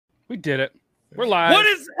We did it. We're live. What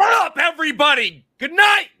is up, everybody? Good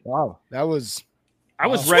night. Wow, that was. I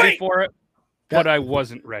was Sweet. ready for it, but I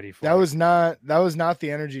wasn't ready for it. That was not the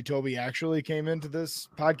energy Toby actually came into this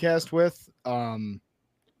podcast with.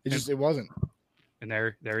 It wasn't. And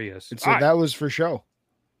there he is. And so that was for show.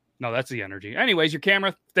 No, that's the energy. Anyways, your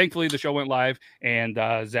camera. Thankfully, the show went live, and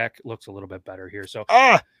Zach looks a little bit better here. So,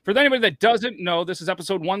 for anybody that doesn't know, this is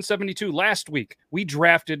episode 172. Last week, we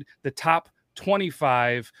drafted the top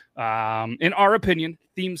 25, in our opinion,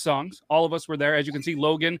 theme songs. All of us were there. As you can see,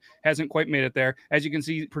 Logan hasn't quite made it there. As you can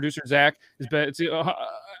see, producer Zach it's a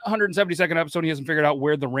 172nd episode. He hasn't figured out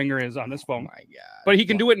where the ringer is on his phone. Oh my God. But he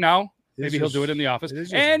can do it now. Maybe he'll do it in the office.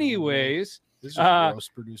 Anyways, this is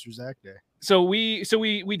roast producer Zach day. So we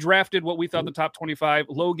drafted what we thought the top 25.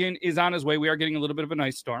 Logan is on his way. We are getting a little bit of an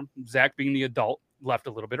ice storm. Zach, being the adult, left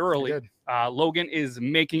a little bit early. Logan is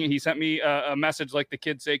making it. He sent me a message like the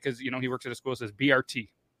kids say, because he works at a school that says BRT.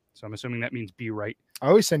 So I'm assuming that means be right. I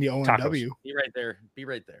always send you ONW. Tacos. Be right there. Be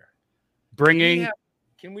right there.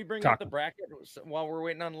 Can we bring up the bracket while we're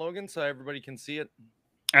waiting on Logan so everybody can see it?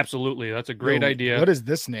 Absolutely. That's a great idea. What is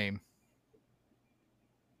this name?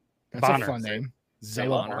 That's Bonner. a fun name.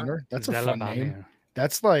 Zella Bonner. That's a fun name. Bonner.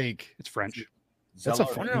 That's like It's French. That's a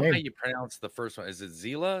fun I don't know name. how you pronounce the first one. Is it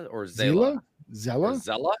Zila or Zela? Zella?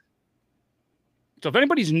 Zella? So if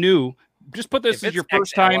anybody's new, just put this as your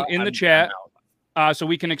first time in the chat. So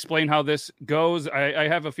we can explain how this goes. I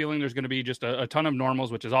have a feeling there's going to be just a ton of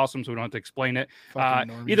normals, which is awesome, so we don't have to explain it.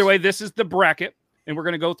 Either way, this is the bracket, and we're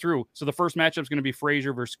going to go through. So the first matchup is going to be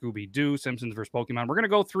Frasier versus Scooby-Doo, Simpsons versus Pokemon. We're going to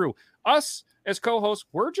go through. Us, as co-hosts,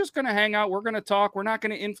 we're just going to hang out. We're going to talk. We're not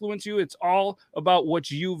going to influence you. It's all about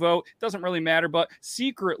what you vote. It doesn't really matter, but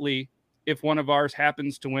secretly, if one of ours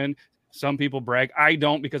happens to win, some people brag. I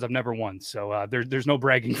don't, because I've never won. So there's no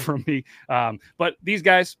bragging from me. But these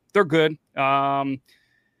guys, they're good. A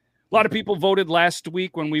lot of people voted last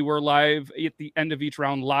week when we were live at the end of each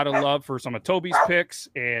round. A lot of love for some of Toby's picks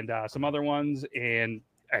and some other ones. And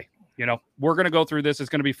hey, we're going to go through this. It's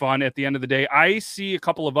going to be fun. At the end of the day, I see a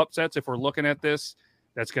couple of upsets. If we're looking at this,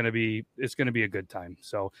 it's going to be a good time.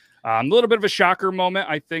 So a little bit of a shocker moment,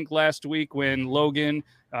 I think, last week when Logan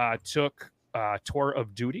took Tour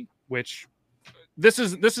of Duty, which this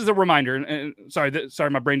is a reminder. And sorry,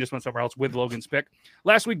 my brain just went somewhere else with Logan's pick.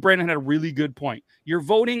 Last week, Brandon had a really good point. You're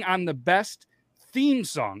voting on the best theme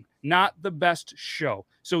song, not the best show.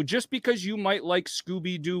 So just because you might like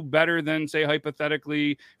Scooby-Doo better than, say,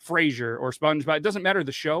 hypothetically, Frasier or SpongeBob, it doesn't matter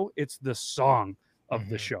the show. It's the song of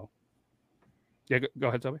the show. Yeah, go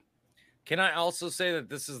ahead, Toby. Can I also say that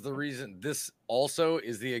this is the reason? This also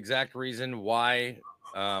is the exact reason why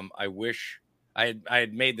I wish I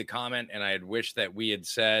had made the comment, and I had wished that we had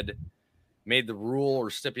made the rule or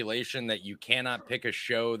stipulation that you cannot pick a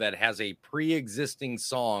show that has a pre-existing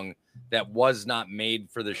song that was not made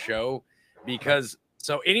for the show, because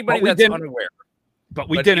anybody that's unaware,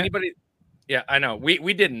 yeah, I know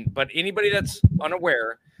we didn't, but anybody that's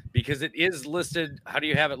unaware, because it is listed. How do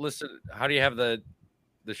you have it listed? How do you have the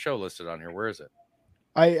show listed on here? Where is it?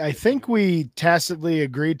 I think we tacitly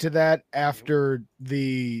agreed to that after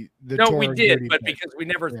the no, Tour we of did, Duty but pick. because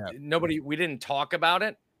we didn't talk about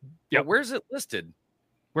it. Yeah, where's it listed?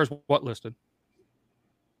 Where's what listed?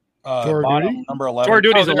 Tour of Duty? Number 11. Tour of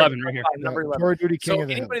Duty is 11 right here. Number 11. Tour of Duty King So of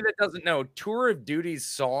the Hill. anybody that doesn't know, Tour of Duty's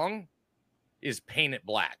song is "Paint It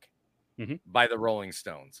Black" by the Rolling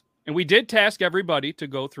Stones. And we did task everybody to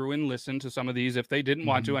go through and listen to some of these if they didn't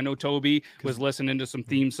want to. I know Toby was listening to some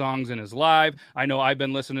theme songs in his live. I know I've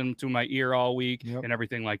been listening to my ear all week and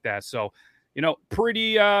everything like that. So,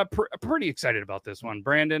 pretty excited about this one.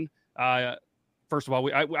 Brandon, first of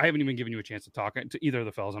all, I haven't even given you a chance to talk to either of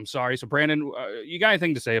the fellas. I'm sorry. So, Brandon, you got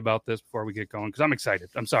anything to say about this before we get going? Because I'm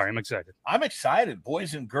excited. I'm sorry. I'm excited. I'm excited.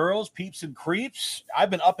 Boys and girls, peeps and creeps.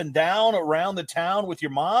 I've been up and down around the town with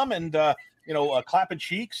your mom and, clapping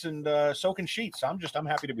cheeks and soaking sheets. I'm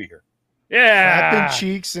happy to be here. Yeah. Clapping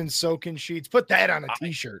cheeks and soaking sheets. Put that on a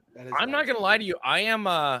t-shirt. I'm not going to lie to you. I am,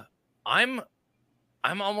 I'm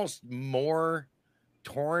almost more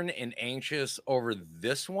torn and anxious over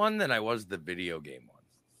this one than I was the video game one.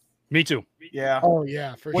 Me too. Yeah. Oh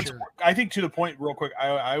yeah, for sure. I think to the point real quick,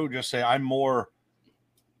 I would just say I'm more,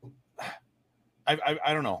 I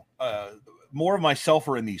don't know, more of myself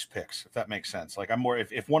are in these picks, if that makes sense. Like I'm more,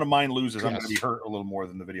 if one of mine loses, I'm going to be hurt a little more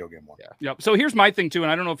than the video game one. Yeah. Yep. So here's my thing too,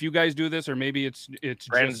 and I don't know if you guys do this or maybe it's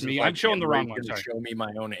just me. I'm showing the wrong one. Sorry. Show me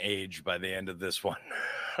my own age by the end of this one.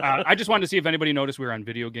 I just wanted to see if anybody noticed we were on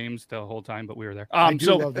video games the whole time, but we were there. I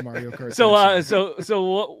do love the Mario Kart.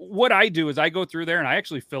 So what I do is I go through there and I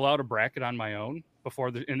actually fill out a bracket on my own. before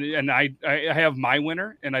and I have my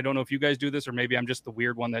winner, and I don't know if you guys do this or maybe I'm just the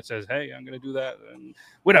weird one that says, hey, I'm going to do that and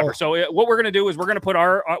whatever. So what we're going to do is we're going to put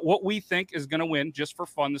our what we think is going to win just for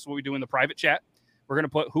fun. This is what we do in the private chat. We're going to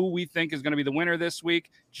put who we think is going to be the winner this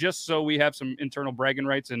week, just so we have some internal bragging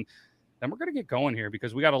rights. And then we're going to get going here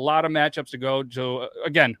because we got a lot of matchups to go. So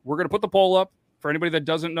again, we're going to put the poll up for anybody that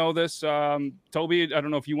doesn't know this. Toby, I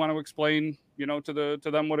don't know if you want to explain, to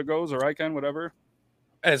them what it goes, or I can, whatever.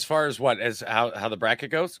 As far as what, as how the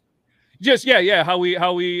bracket goes? Just how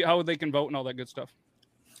they can vote and all that good stuff.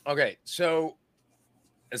 Okay, so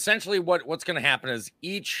essentially what's going to happen is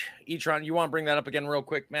each round. You want to bring that up again real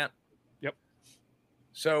quick, Matt? Yep.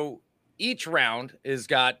 So each round is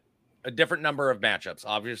got a different number of matchups.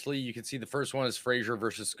 Obviously, you can see the first one is Frasier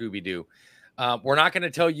versus Scooby-Doo. We're not going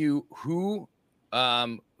to tell you who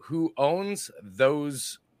owns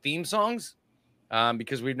those theme songs.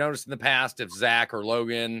 Because we've noticed in the past, if Zach or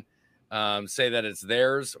Logan say that it's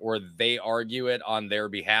theirs or they argue it on their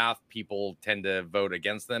behalf, people tend to vote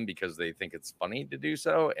against them because they think it's funny to do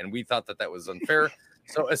so. And we thought that was unfair.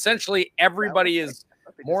 So essentially, everybody is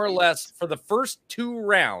more or less for the first 2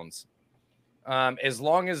 rounds, as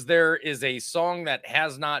long as there is a song that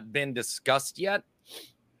has not been discussed yet,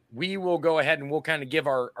 we will go ahead and we'll kind of give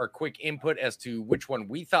our quick input as to which one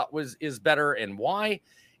we thought is better and why.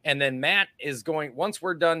 And then Matt is going, once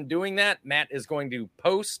we're done doing that, Matt is going to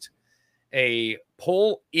post a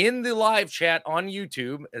poll in the live chat on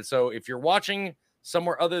YouTube. And so if you're watching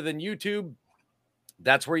somewhere other than YouTube,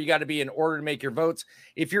 that's where you got to be in order to make your votes.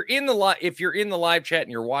 If you're in the live chat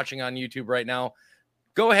and you're watching on YouTube right now,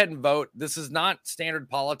 go ahead and vote. This is not standard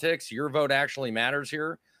politics. Your vote actually matters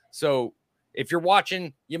here. So if you're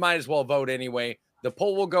watching, you might as well vote anyway. The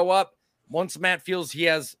poll will go up. Once Matt feels he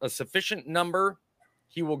has a sufficient number,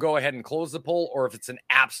 he will go ahead and close the poll, or if it's an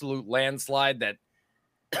absolute landslide that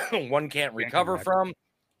one can't recover from,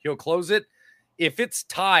 he'll close it. If it's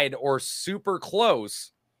tied or super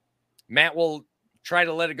close, Matt will try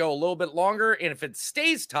to let it go a little bit longer. And if it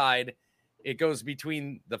stays tied, it goes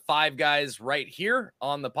between the 5 guys right here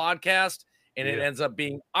on the podcast, and it ends up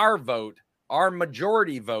being our vote, our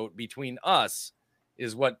majority vote between us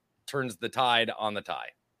is what turns the tide on the tie.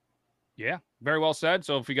 Yeah, very well said.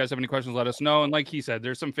 So if you guys have any questions, let us know. And like he said,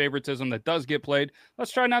 there's some favoritism that does get played.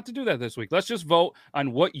 Let's try not to do that this week. Let's just vote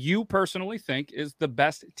on what you personally think is the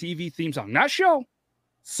best TV theme song, not show,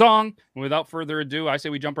 song. And without further ado, I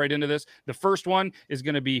say we jump right into this. The first one is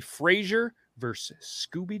going to be Frasier versus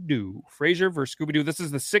Scooby-Doo. Frasier versus Scooby-Doo. This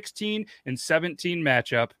is the 16 and 17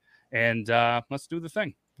 matchup. And let's do the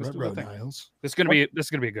thing. Let's do the thing. This is going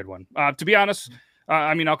to be a good one. To be honest,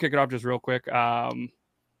 I'll kick it off just real quick.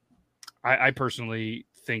 I personally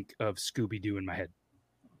think of Scooby-Doo in my head,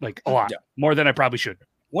 like a lot more than I probably should.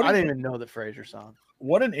 I didn't even know the Frasier song.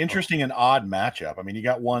 What an interesting and odd matchup. I mean, you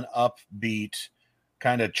got one upbeat,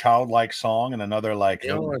 kind of childlike song, and another like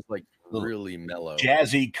really mellow,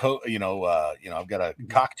 jazzy. I've got a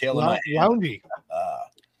cocktail in my hand,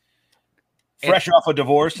 fresh off a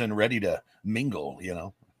divorce and ready to mingle.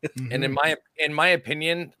 And in my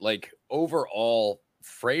opinion, like overall,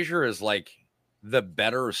 Frasier is like the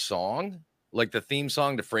better song. Like the theme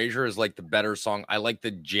song to Frasier is like the better song. I like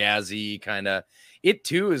the jazzy kind of. It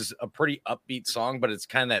too is a pretty upbeat song, but it's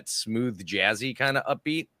kind of that smooth jazzy kind of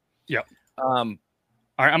upbeat. Yep. All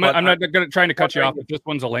right, I'm not going to try to cut you off. If this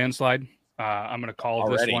one's a landslide, I'm going to call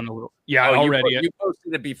this one a little. Yeah, already. You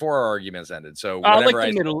posted it before our arguments ended, so like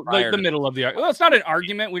the middle of the. Well, it's not an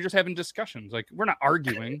argument. We're just having discussions. Like we're not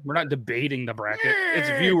arguing. We're not debating the bracket. It's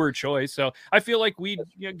viewer choice. So I feel like we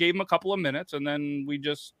gave them a couple of minutes and then we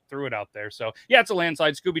just threw it out there. So yeah, it's a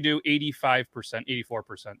landslide. Scooby-Doo, 85%,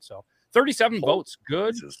 84%. So 37 votes.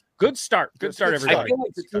 Good start. Good start, everybody. I feel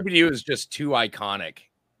like Scooby-Doo is just too iconic.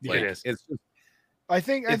 Like, it is. It's just, I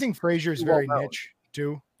think Frasier is very niche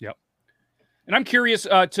too. Yep. And I'm curious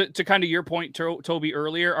to kind of your point, Toby,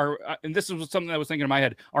 earlier, and this was something I was thinking in my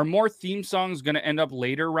head, are more theme songs going to end up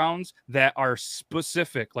later rounds that are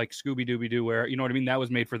specific, like Scooby-Dooby-Doo, where, you know what I mean, that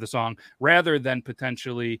was made for the song, rather than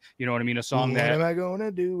potentially, you know what I mean, a song what am I going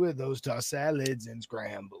to do with those tossed salads and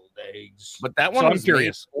scrambled eggs? But that one was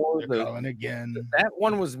curious. Again. That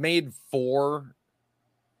one was made for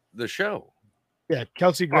the show. Yeah,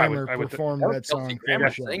 Kelsey Grammer performed that song.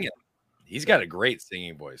 He's got a great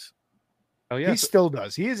singing voice. Oh yeah, he still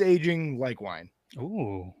does. He is aging like wine.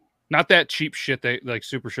 Ooh, not that cheap shit that like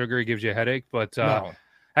super sugary gives you a headache, but no.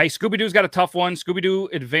 Hey, Scooby-Doo's got a tough one. Scooby-Doo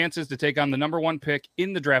advances to take on the number 1 pick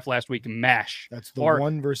in the draft last week, MASH. That's the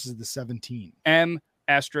 1 versus the 17.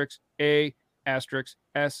 M*A*S*H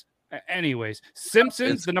Anyways,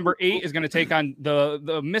 Simpsons, the number 8 is going to take on the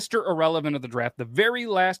Mr. Irrelevant of the draft, the very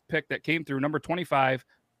last pick that came through, number 25,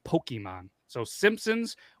 Pokemon. So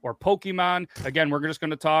Simpsons or Pokemon. Again, we're just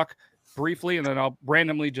going to talk briefly, and then I'll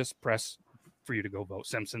randomly just press for you to go vote.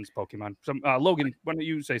 Simpsons, Pokemon. Logan, why don't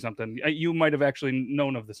you say something? You might have actually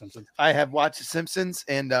known of The Simpsons. I have watched The Simpsons,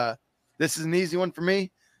 and this is an easy one for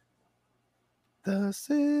me. The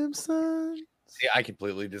Simpsons. See, I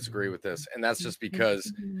completely disagree with this, and that's just because,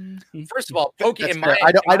 first of all,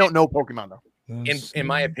 I don't know Pokemon though. In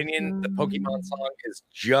my opinion, the Pokemon song is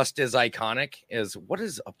just as iconic as what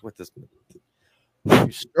is up with this.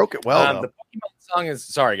 You stroke it well. The Pokemon song is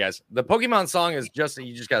sorry, guys. The Pokemon song is just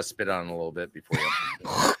you just gotta spit on it a little bit before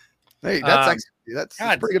you. Hey, that's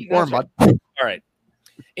pretty good form, bud. All right.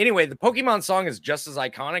 Anyway, the Pokemon song is just as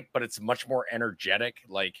iconic, but it's much more energetic.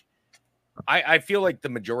 Like, I feel like the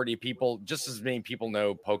majority of people, just as many people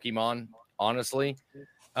know Pokemon, honestly.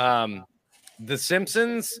 The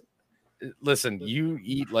Simpsons, listen, you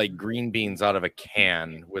eat like green beans out of a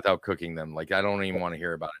can without cooking them. Like, I don't even want to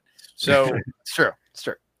hear about it. So it's true.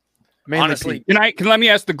 Mainly honestly, can let me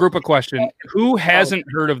ask the group a question. Who hasn't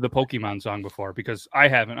heard of the Pokemon song before? Because I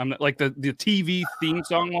haven't. I'm like the TV theme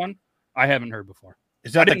song one. I haven't heard before.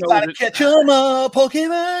 Is that the catch 'em up,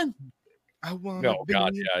 Pokemon? I want no,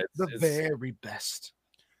 God, yeah, it's very best.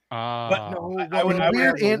 But no,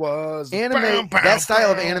 anime. That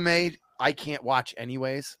style of anime, I can't watch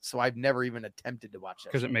anyways. So I've never even attempted to watch it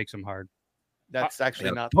because it makes them hard. That's actually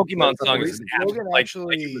not Pokemon song. Logan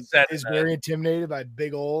actually is very intimidated by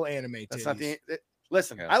big old anime. That's not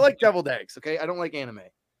listen. I like deviled eggs. Okay, I don't like anime.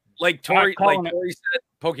 Like Tori said,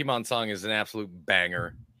 Pokemon song is an absolute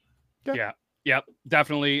banger. Yeah. Yep,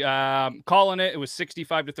 definitely. Calling it. It was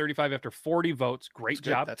 65-35 after 40 votes. Great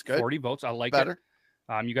job. That's good. 40 votes. I like it.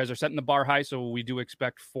 You guys are setting the bar high, so we do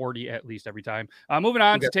expect 40 at least every time. Moving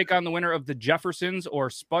on to take on the winner of the Jeffersons or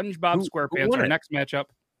SpongeBob SquarePants. Our next matchup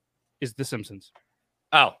is the Simpsons.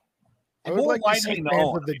 Oh, I would like to see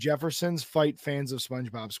fans of the Jeffersons fight fans of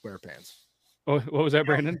SpongeBob SquarePants. Oh, what was that,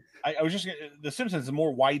 Brandon? I was just the Simpsons is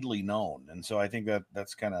more widely known, and so I think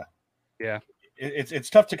that's kind of It's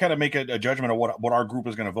tough to kind of make a judgment of what our group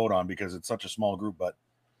is going to vote on because it's such a small group. But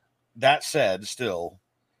that said, still,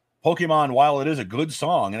 Pokemon, while it is a good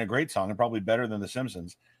song and a great song and probably better than The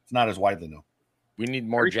Simpsons, it's not as widely known. We need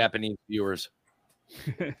more Japanese viewers.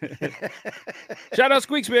 Shout out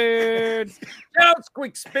Squeaksbeard. Shout out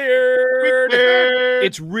Squeaksbeard.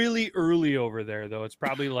 It's really early over there, though. It's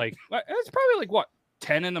probably like what,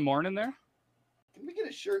 10 in the morning there? Can we get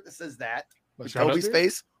a shirt that says that? With Shout Toby's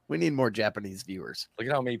face? We need more Japanese viewers. Look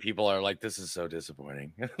at how many people are like, this is so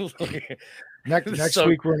disappointing. Next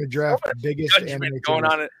week, we're going to draft the biggest anime going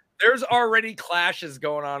on. There's already clashes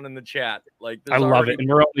going on in the chat. Like, I love it. And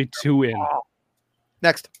we're only 2 in.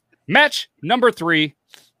 Next. Match number 3.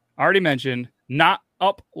 Already mentioned. Not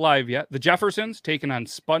up live yet. The Jeffersons taking on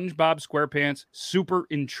SpongeBob SquarePants. Super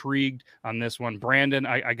intrigued on this one. Brandon,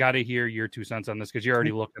 I got to hear your 2 cents on this because you're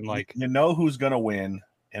already looking like. You know who's going to win,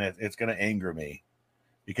 and it's going to anger me.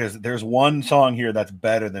 Because there's one song here that's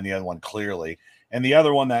better than the other one, clearly. And the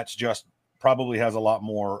other one that's just probably has a lot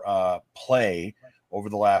more play over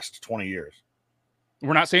the last 20 years.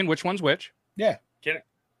 We're not saying which one's which. Yeah. Kidding.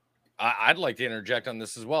 I'd like to interject on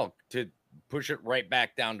this as well to push it right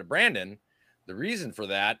back down to Brandon. The reason for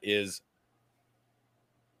that is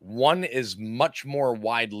one is much more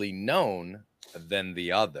widely known than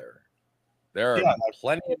the other. There are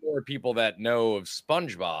plenty more people that know of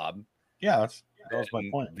SpongeBob. Yeah, that was my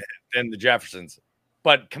point. Than the Jeffersons.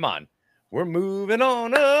 But come on. We're moving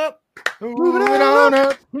on up. Moving on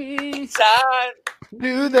up. East side.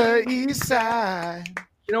 To the east side.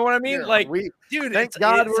 You know what I mean? Yeah, dude, thank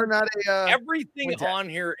God we're not a everything on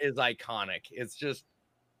here is iconic. It's just,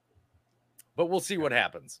 but we'll see what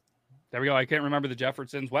happens. There we go. I can't remember the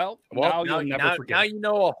Jeffersons. Well, now you'll never forget. Now you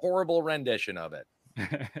know a horrible rendition of it.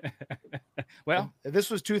 Well, if this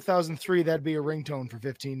was 2003, that'd be a ringtone for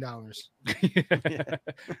 $15.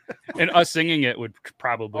 And us singing it would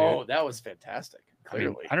probably. Oh, that was fantastic.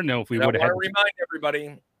 Clearly, I don't know if we would have. I want to remind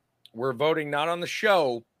everybody, we're voting not on the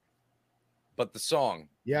show, but the song.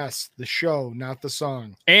 Yes, the show, not the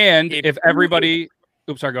song. And if everybody,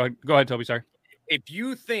 oops, sorry, go ahead, Toby. Sorry. If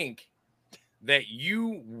you think that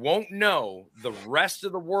you won't know the rest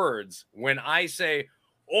of the words when I say,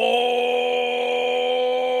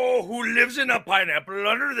 "Oh, who lives in a pineapple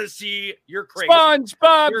under the sea?" You're crazy.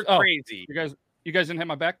 SpongeBob. You're crazy. You guys didn't hit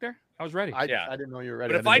my back there. I was ready. I didn't know you were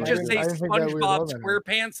ready. But if I just say SpongeBob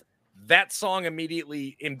SquarePants, that song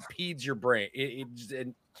immediately impedes your brain.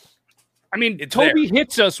 I mean, Toby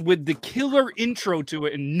hits us with the killer intro to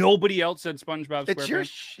it, and nobody else said SpongeBob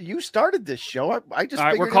SquarePants. You started this show. I just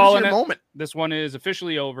figured we're calling it a moment. This one is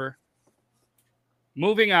officially over.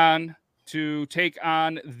 Moving on to take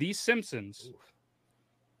on The Simpsons.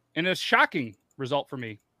 And a shocking result for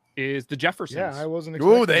me is the Jeffersons. Yeah, I wasn't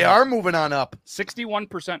expecting they are moving on up.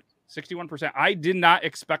 61%. 61%. I did not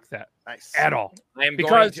expect that at all. I'm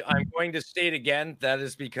going to state again, that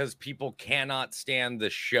is because people cannot stand the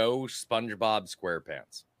show SpongeBob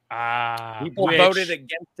SquarePants. People voted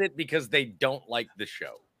against it because they don't like the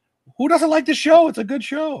show. Who doesn't like the show? It's a good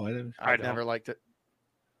show. I've never liked it.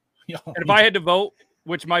 And if I had to vote,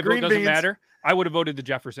 which my vote doesn't matter, I would have voted the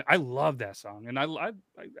Jefferson. I love that song, and I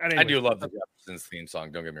do love the Jeffersons theme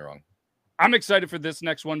song. Don't get me wrong. I'm excited for this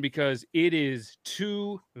next one because it is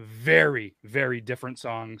two very, very different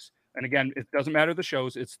songs. And again, it doesn't matter the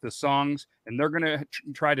shows; it's the songs, and they're gonna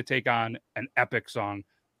try to take on an epic song,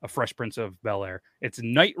 A Fresh Prince of Bel-Air. It's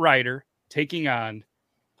Knight Rider taking on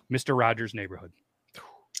Mr. Rogers' Neighborhood.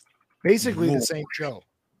 Basically the same show.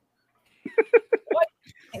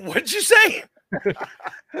 What'd you say?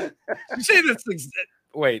 You say this?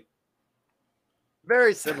 Wait.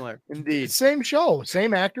 Very similar, indeed. Same show,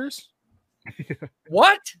 same actors.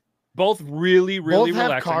 What? Both really, really Both have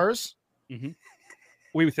relaxing. cars. Mm-hmm.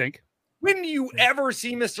 We think. When do you ever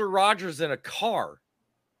see Mr. Rogers in a car?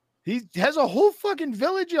 He has a whole fucking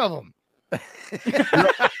village of them.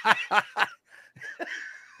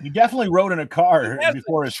 He definitely rode in a car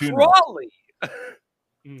before his funeral.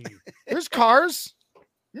 There's cars.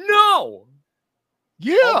 No.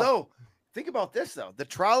 Yeah. Although, think about this though. The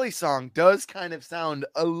trolley song does kind of sound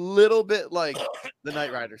a little bit like the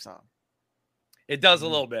Knight Rider song. It does a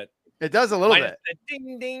little bit. It does a little bit.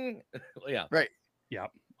 Ding ding. Yeah. Right. Yeah.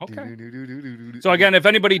 Okay. So again, if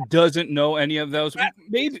anybody doesn't know any of those,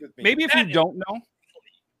 maybe if you don't know,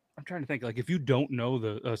 I'm trying to think. Like if you don't know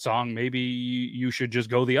the song, maybe you should just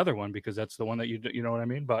go the other one because that's the one that you know what I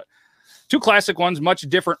mean. But two classic ones, much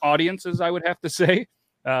different audiences, I would have to say.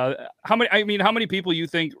 How many people you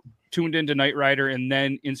think tuned into Knight Rider and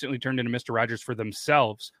then instantly turned into Mr. Rogers for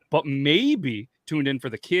themselves, but maybe tuned in for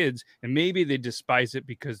the kids and maybe they despise it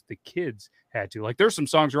because the kids had to. Like there's some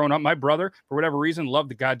songs growing up. My brother, for whatever reason, loved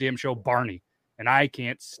the goddamn show Barney, and I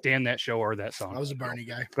can't stand that show or that song. I was a Barney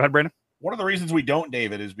guy. Go ahead, Brandon. One of the reasons we don't,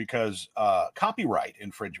 David, is because copyright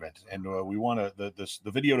infringement, and we want the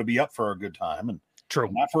video to be up for a good time and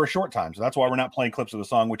not for a short time. So that's why we're not playing clips of the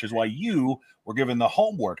song, which is why you were given the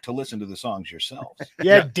homework to listen to the songs yourselves.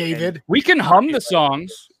 Yeah, David. We can hum the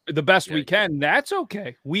songs the best we can. That's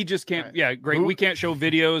okay. We just can't. Right. Yeah, great. We can't show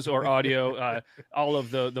videos or audio. All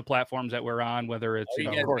of the platforms that we're on, whether it's you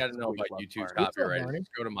guys got to know about YouTube's copyright.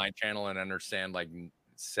 Just go to my channel and understand like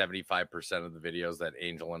 75% of the videos that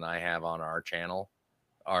Angel and I have on our channel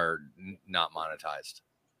are not monetized.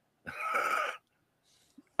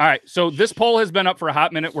 All right, so this poll has been up for a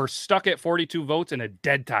hot minute. We're stuck at 42 votes and a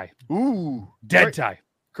dead tie. Ooh, dead tie.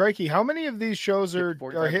 Crikey, how many of these shows are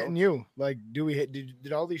hitting you? Like,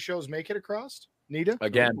 did all these shows make it across? Nita?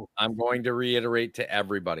 Again, I'm going to reiterate to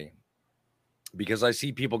everybody because I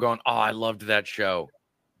see people going, "Oh, I loved that show."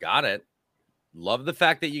 Got it. Love the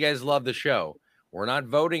fact that you guys love the show. We're not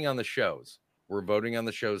voting on the shows. We're voting on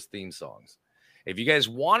the show's theme songs. If you guys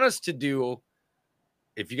want us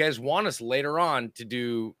later on to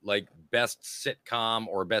do like best sitcom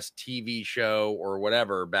or best TV show or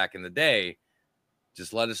whatever back in the day,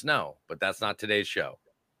 just let us know. But that's not today's show.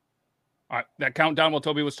 All right, that countdown while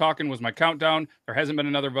Toby was talking was my countdown. There hasn't been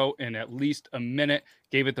another vote in at least a minute.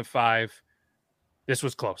 Gave it to 5. This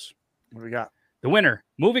was close. What do we got? The winner,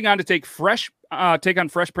 moving on to take on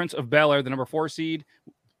Fresh Prince of Bel-Air, the number 4 seed.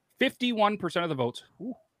 51% of the votes.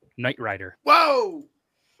 Ooh, Knight Rider. Whoa!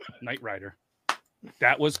 Knight Rider.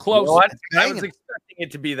 That was close. You know I was expecting it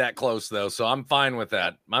to be that close, though, so I'm fine with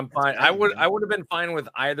that. I'm fine. I would have been fine with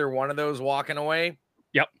either one of those walking away.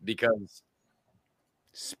 Yep. Because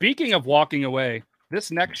speaking of walking away, this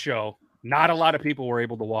next show, not a lot of people were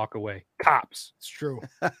able to walk away. Cops. It's true.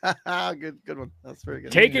 Good one. That's very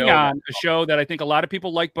good. Taking on a show that I think a lot of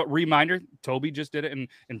people like, but reminder, Toby just did it, and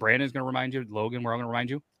Brandon's going to remind you. Logan, we're all going to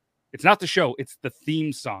remind you. It's not the show. It's the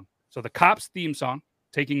theme song. So the Cops theme song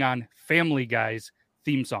taking on Family Guy's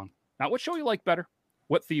theme song. Not what show you like better,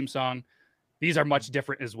 what theme song. These are much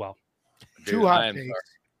different as well. Dude, too hot takes.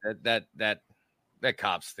 That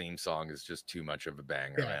Cops theme song is just too much of a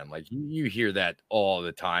banger, man. Like you hear that all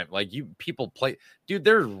the time. Like people play, dude,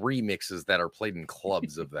 there's remixes that are played in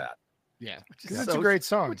clubs of that. Yeah, that's a great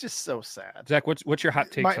song. Which is so sad. Zach, what's your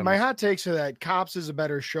hot take? My hot takes are that Cops is a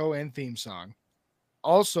better show and theme song.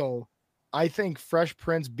 Also, I think Fresh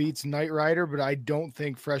Prince beats Knight Rider, but I don't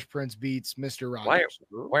think Fresh Prince beats Mr. Rogers.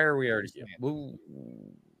 Why are we already?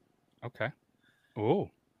 Okay. Oh,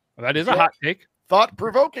 that is a hot take. Thought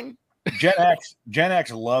provoking. Gen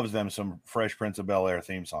X loves them some Fresh Prince of Bel-Air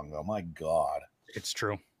theme song though. My God, it's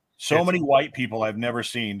true. So many white people I've never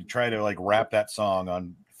seen try to like rap that song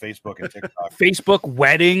on Facebook and TikTok. Facebook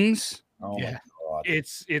weddings. Oh yeah. My God.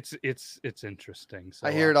 It's interesting. So,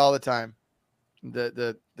 I hear it all the time.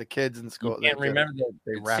 The kids in school. You can't remember that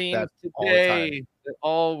they it rap seems that all the today time. that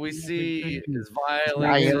all we see is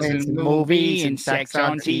Violence in movies and sex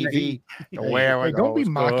on TV. Where Like, don't be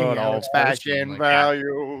mocking Alex fashion Like,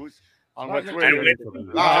 values on which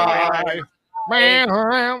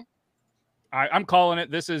I'm calling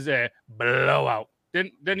it. This is a blowout.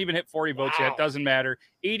 Didn't even hit 40 votes yet. Doesn't matter.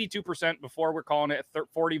 82% before we're calling it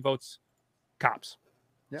 40 votes. Cops.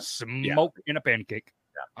 Yeah. Smoke in a pancake.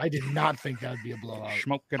 I did not think that would be a blowout.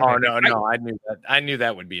 Smoke in a pancake. No, I knew that. I knew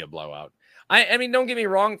that would be a blowout. I mean, don't get me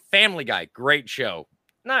wrong. Family Guy, great show.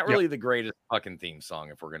 Not really the greatest fucking theme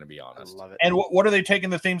song, if we're going to be honest. I love it. And what are they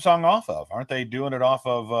taking the theme song off of? Aren't they doing it off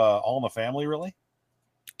of All in the Family? Really?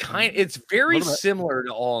 It's very similar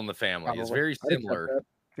to All in the Family. Probably. It's very similar.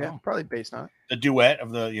 Yeah, probably based on it. The duet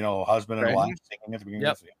of the husband and wife singing at the beginning.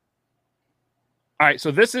 Yep. All right,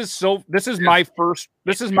 so this is my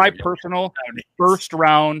personal first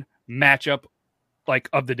round matchup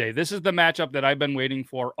of the day. This is the matchup that I've been waiting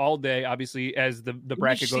for all day. Obviously, as the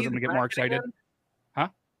bracket goes, I'm gonna get more excited. Again? Huh?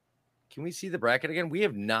 Can we see the bracket again? We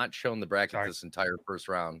have not shown the bracket this entire first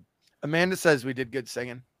round. Amanda says we did good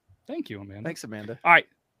singing. Thank you, Amanda. Thanks, Amanda. All right.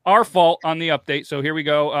 Our fault on the update. So here we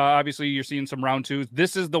go. Obviously, you're seeing some round twos.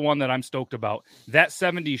 This is the one that I'm stoked about. That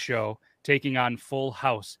 70s show taking on Full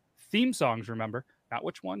House. Theme songs, remember, not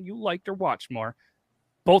which one you liked or watched more.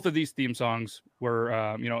 Both of these theme songs were,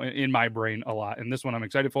 in my brain a lot. And this one I'm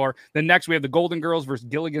excited for. Then next we have the Golden Girls versus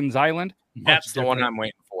Gilligan's Island. That's the one I'm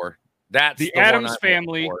waiting for. That's the Addams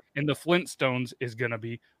Family and the Flintstones is going to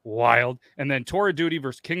be wild. And then Tour Duty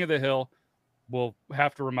versus King of the Hill. We'll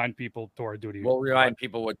have to remind people Tour Duty. We'll remind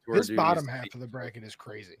people what Tour Duty is. This bottom half of the bracket is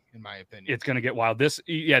crazy, in my opinion. It's going to get wild. This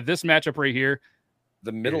matchup right here.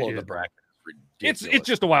 The middle of the bracket is ridiculous. It's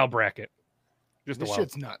just a wild bracket. This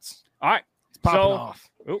shit's nuts. All right. It's popping off.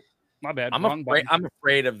 Oh, my bad. I'm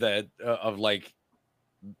afraid of the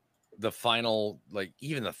the final,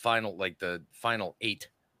 even the final, the final 8.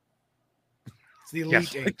 It's the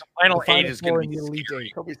elite 8. The final 8 is going to be elite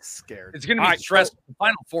 8. He'll be scared. It's going to be stressful. The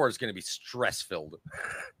final 4 is going to be stress filled.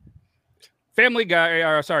 Family Guy,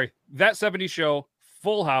 that 70s show,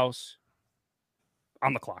 Full House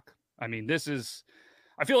on the clock. I mean,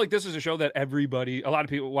 I feel like this is a show that a lot of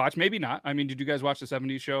people watch. Maybe not. I mean, did you guys watch the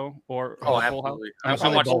 70s show or Full House? I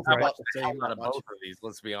watched both of these.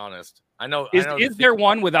 Let's be honest. I know. Is there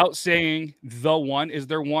one without saying the one? Is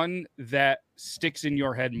there one that sticks in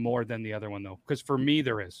your head more than the other one though? Because for me,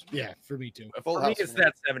 there is. Yeah, for me too. For me, it's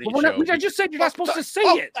that 70s show. I just said you're not supposed to say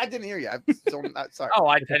it. I didn't hear you. Sorry. Oh,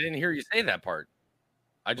 I didn't hear you say that part.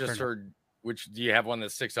 I just heard. Which do you have one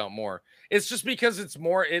that sticks out more? It's just because it's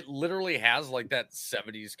more. It literally has that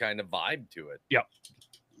 70s kind of vibe to it. Yep.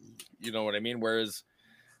 You know what I mean? Whereas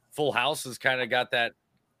Full House has kind of got that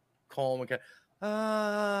calm. Full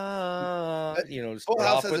House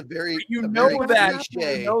has a very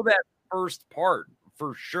that first part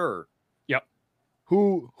for sure. Yep.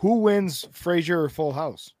 Who wins, Frasier or Full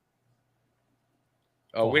House?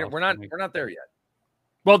 Oh, we're not there yet.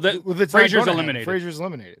 Well, Frasier's eliminated. Frasier's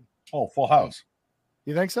eliminated. Oh, Full House.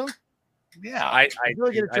 You think so? Yeah, I feel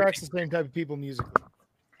like it attracts the same type of people musically.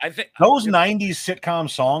 I think those 90s sitcom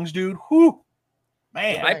songs, dude. Whoo,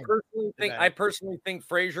 man. I personally think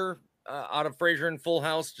Frasier out of Frasier and Full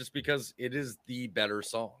House, just because it is the better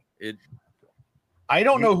song. I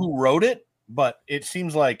don't know who wrote it, but it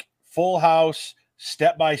seems like Full House,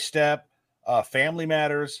 Step by Step, Family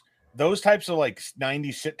Matters, those types of 90s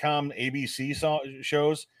sitcom ABC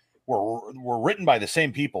shows were written by the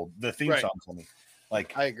same people. The theme songs, I mean, I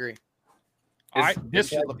agree.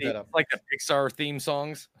 This like the Pixar theme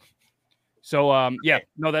songs. So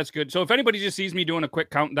that's good. So if anybody just sees me doing a quick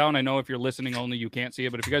countdown, I know if you're listening only, you can't see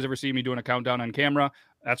it, but if you guys ever see me doing a countdown on camera,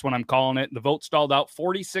 that's when I'm calling it. The vote stalled out,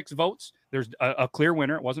 46 votes. There's a clear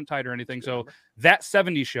winner. It wasn't tied or anything. So that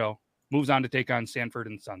 70s show moves on to take on Sanford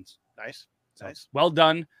and Sons. Nice. Well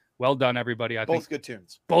done, everybody. I think good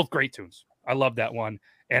tunes. Both great tunes. I love that one.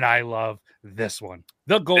 And I love this one.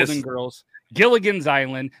 The Golden Girls, Gilligan's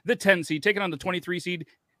Island, the 10 seed, taking on the 23 seed.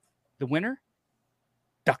 The winner,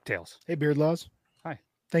 DuckTales. Hey, Beardlaws. Hi.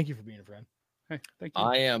 Thank you for being a friend. Hey, thank you.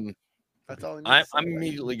 I am. That's all. I'm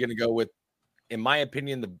immediately going to go with, in my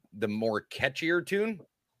opinion, the more catchier tune,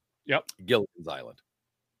 Yep. Gilligan's Island.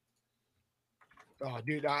 Oh,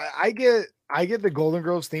 dude, I get the Golden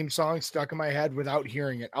Girls theme song stuck in my head without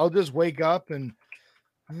hearing it. I'll just wake up and.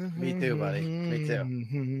 Me too, buddy. Me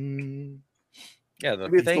too. Yeah,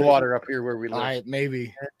 maybe it's the water up here where we live.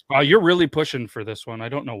 Maybe. You're really pushing for this one. I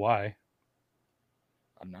don't know why.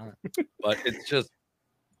 I'm not. But it's just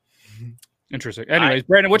interesting. Anyways,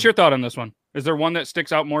 Brandon, what's your thought on this one? Is there one that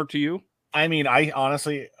sticks out more to you? I mean, I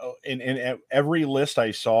honestly, in every list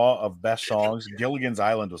I saw of best songs, Gilligan's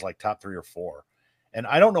Island was like top 3 or 4. And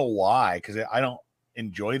I don't know why, because I don't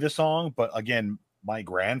enjoy the song. But again,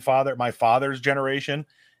 my father's generation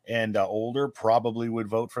and older probably would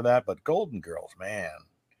vote for that. But Golden Girls, man.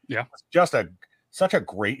 Yeah. It's just such a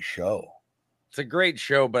great show. It's a great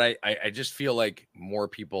show, but I just feel like more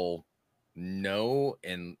people know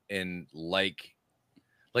and like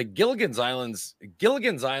Gilligan's Island's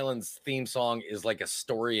theme song is like a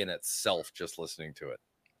story in itself, just listening to it.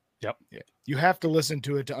 Yep. Yeah. You have to listen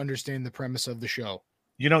to it to understand the premise of the show.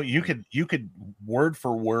 You know, you could word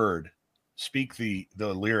for word speak the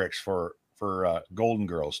lyrics for Golden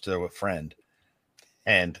Girls to a friend,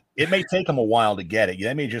 and it may take them a while to get it.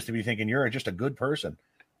 They may just be thinking you're just a good person,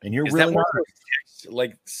 and you're really not.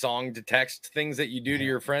 Like song to text things that you do to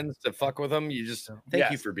your friends to fuck with them. You just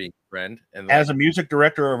thank you for being a friend. And as a music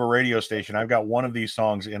director of a radio station, I've got one of these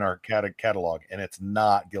songs in our catalog, and it's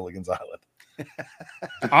not Gilligan's Island.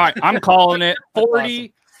 All right, I'm calling it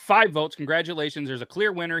 45 votes. Congratulations. There's a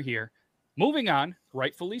clear winner here. Moving on,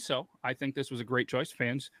 rightfully so. I think this was a great choice.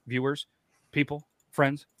 Fans, viewers, people,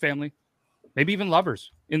 friends, family, maybe even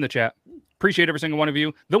lovers in the chat. Appreciate every single one of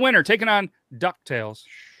you. The winner taking on DuckTales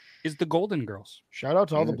is the Golden Girls. Shout out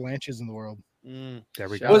to all the Blanches in the world. There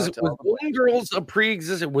we go. Was Golden Girls a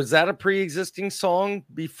pre-existing? Was that a pre-existing song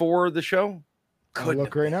before the show? Could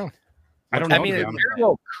look right now. I don't know. I mean, it very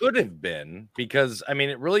well could have been, because I mean,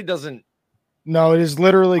 it really doesn't. No, it is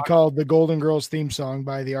literally called the Golden Girls theme song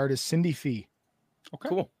by the artist Cindy Fee. Okay,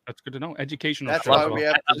 cool. That's good to know. Educational. That's why we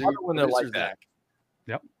have when they're like that.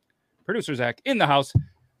 Yep. Producer Zach in the house.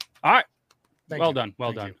 All right. Thank well you. done.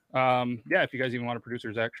 Well Thank done. Yeah, if you guys even want a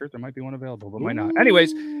Producer Zach shirt, there might be one available, but might not.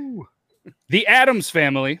 Anyways, the Addams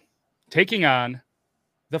Family taking on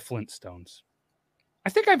the Flintstones. I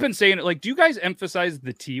think I've been saying it. Like, do you guys emphasize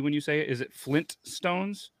the T when you say it? Is it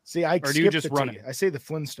Flintstones? See, I or do you just run T. it? I say the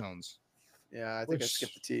Flintstones. Yeah, I think I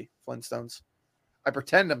skipped the T. Flintstones. I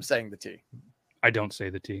pretend I'm saying the T. I don't say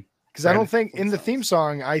the T. Because I don't think in the theme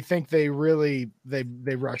song, I think they really they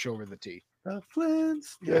rush over the T. The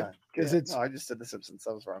Flintstones. Yeah, because it's. I just said the Simpsons.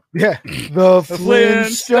 That was wrong. Yeah, the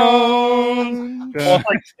Flintstones. Well,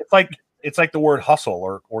 it's like the word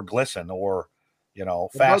hustle or glisten or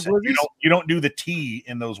fasten. You don't do the T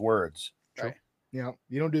in those words. Right. You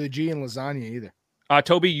don't do the G in lasagna either.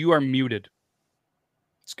 Toby, you are muted.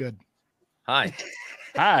 It's good. Hi.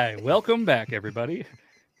 Hi, welcome back, everybody.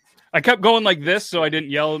 I kept going like this, so I didn't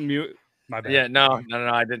yell mute. My bad. Yeah, no,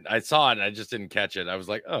 I didn't. I saw it. I just didn't catch it. I was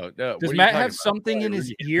like, oh no. Does Matt have something in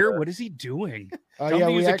his ear? What is he doing? Yeah,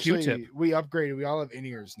 we upgraded. We all have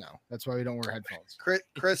in-ears now. That's why we don't wear headphones.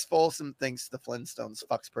 Chris Folsom thinks the Flintstones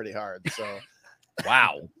fucks pretty hard. So,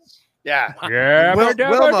 wow. Yeah. Yeah.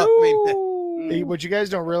 Wilma. Hey, what you guys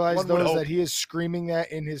don't realize though is that he is screaming that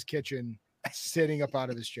in his kitchen, sitting up out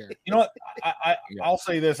of his chair. You know what? I'll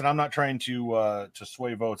say this, and I'm not trying to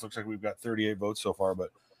sway votes. Looks like we've got 38 votes so far,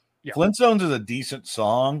 but Flintstones is a decent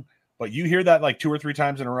song. But you hear that like 2 or 3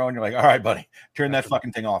 times in a row, and you're like, all right, buddy, turn that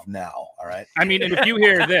fucking thing off now. All right. I mean, and if you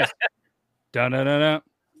hear this, da-da-da-da,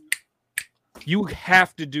 you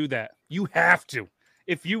have to do that. You have to.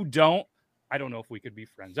 If you don't, I don't know if we could be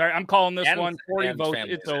friends. All right, I'm calling this one 40 votes.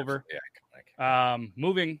 It's over.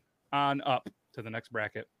 Moving on up to the next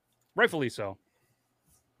bracket. Rightfully so.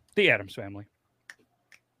 The Addams Family.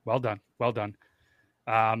 Well done. Well done.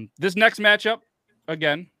 This next matchup,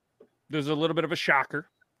 again, there's a little bit of a shocker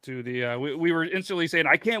to the we were instantly saying,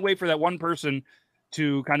 I can't wait for that one person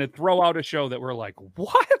to kind of throw out a show that we're like,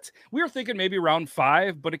 what? We were thinking maybe round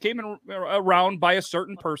 5, but it came in around by a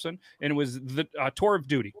certain person, and it was the Tour of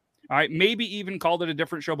Duty. All right, maybe even called it a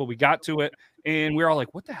different show, but we got to it, and we were all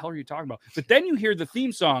like, what the hell are you talking about? But then you hear the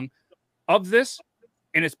theme song of this,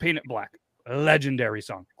 and it's Paint It Black. A legendary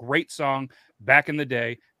song. Great song back in the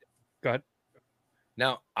day. Go ahead.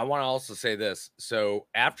 Now, I want to also say this. So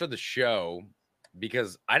after the show,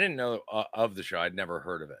 because I didn't know of the show, I'd never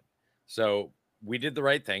heard of it. So we did the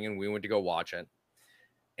right thing, and we went to go watch it.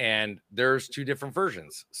 And there's 2 different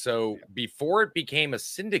versions. So before it became a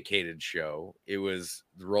syndicated show, it was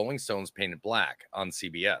the Rolling Stones Paint It Black on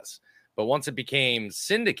CBS. But once it became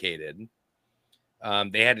syndicated,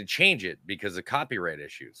 they had to change it because of copyright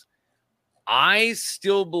issues. I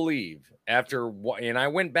still believe and I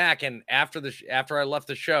went back and after I left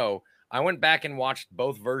the show, I went back and watched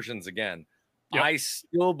both versions again. Yep. I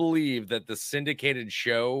still believe that the syndicated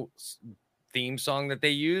show theme song that they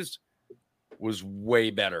used was way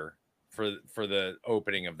better for the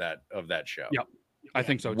opening of that show. Yep. I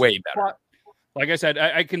think so too. Way better. Like I said,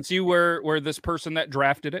 I can see where this person that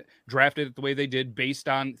drafted it the way they did based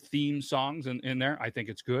on theme songs in there. I think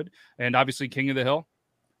it's good. And obviously King of the Hill,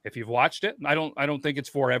 if you've watched it, I don't think it's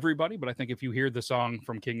for everybody, but I think if you hear the song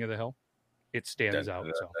from King of the Hill, it stands out.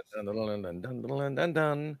 B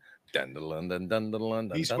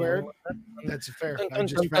squared. That's fair. I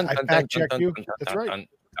fact checked you. That's right.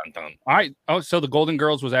 All right. Oh, so the Golden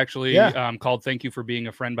Girls was actually called "Thank You for Being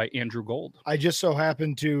a Friend" by Andrew Gold. I just so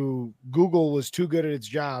happened to Google was too good at its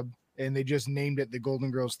job, and they just named it the Golden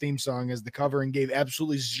Girls theme song as the cover and gave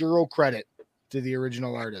absolutely zero credit to the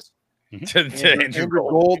original artist. to Andrew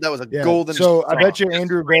Gold. That was a golden. So I bet you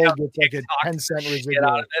Andrew Gold gets like a 10-cent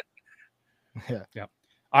residual. Yeah.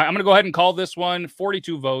 I'm going to go ahead and call this one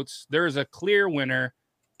 42 votes. There is a clear winner.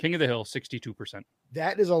 King of the Hill, 62%.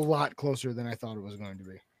 That is a lot closer than I thought it was going to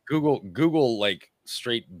be. Google like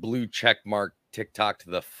straight blue check mark TikTok to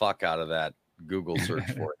the fuck out of that Google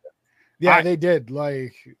search for it. Yeah, they did.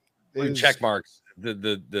 Like blue check marks.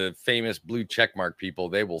 The famous blue check mark people,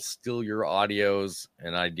 they will steal your audios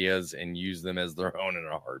and ideas and use them as their own in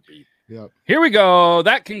a heartbeat. Yep. Here we go.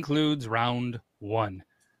 That concludes round 1.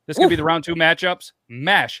 This could be the round 2 matchups.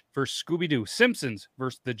 MASH versus Scooby-Doo. Simpsons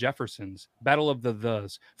versus the Jeffersons. Battle of the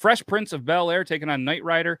Thes. Fresh Prince of Bel-Air taking on Knight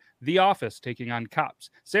Rider. The Office taking on Cops.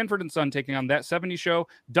 Sanford and Son taking on That 70s Show.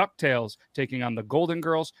 DuckTales taking on the Golden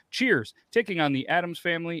Girls. Cheers taking on the Addams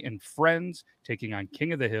Family. And Friends taking on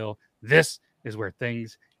King of the Hill. This is where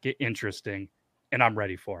things get interesting, and I'm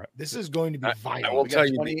ready for it. This is going to be vital. I will tell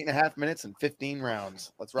you 28.5 minutes and 15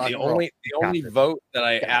 rounds. Let's rock. The only vote that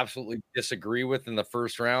I absolutely disagree with in the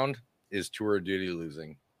first round is Tour of Duty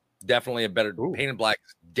losing. Definitely a better Painted Black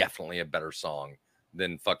is definitely a better song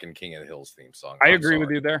than fucking King of the Hill's theme song. I agree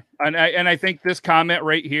with you there. And I think this comment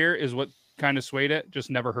right here is what kind of swayed it.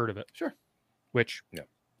 Just never heard of it. Sure. Which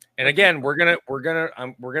And again, we're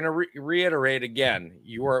gonna reiterate again.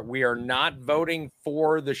 We are not voting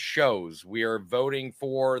for the shows. We are voting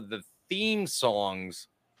for the theme songs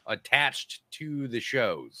attached to the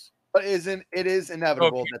shows. But it is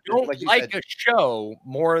inevitable. So if you don't like a show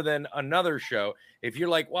more than another show. If you're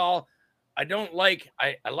like, well, I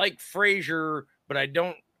like Frasier, but I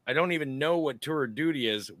don't even know what Tour of Duty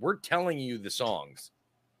is. We're telling you the songs.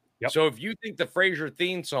 Yep. So if you think the Frasier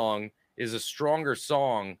theme song is a stronger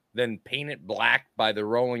song than Paint It Black by the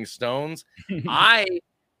Rolling Stones, I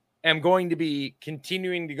am going to be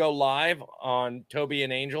continuing to go live on Toby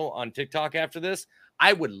and Angel on TikTok after this.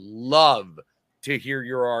 I would love to hear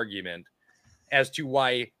your argument as to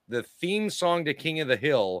why the theme song to King of the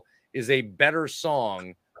Hill is a better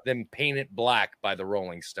song than Paint It Black by the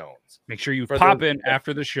Rolling Stones. Make sure you pop in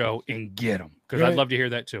after the show and get them, because I'd love to hear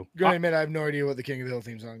that too. Gonna admit, I have no idea what the King of the Hill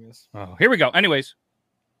theme song is. Oh, here we go. Anyways,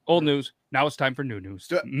 old news. Now it's time for new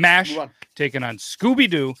news. MASH taking on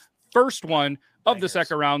Scooby-Doo. First one of the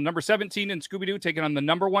second round. Number 17 in Scooby-Doo taking on the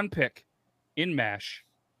number 1 pick in MASH.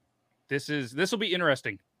 This will be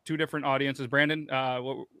interesting. 2 different audiences. Brandon,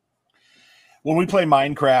 when we play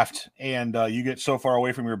Minecraft and you get so far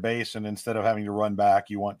away from your base, and instead of having to run back,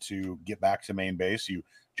 you want to get back to main base, you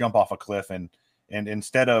jump off a cliff, and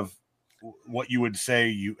instead of what you would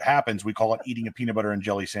say happens, we call it eating a peanut butter and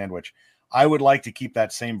jelly sandwich. I would like to keep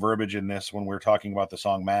that same verbiage in this when we're talking about the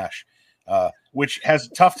song MASH, which has a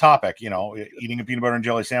tough topic, eating a peanut butter and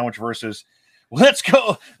jelly sandwich versus let's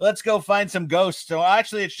go find some ghosts. So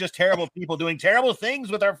actually it's just terrible people doing terrible things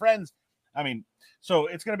with our friends. I mean, so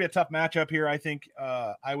it's going to be a tough matchup here. I think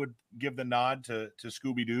I would give the nod to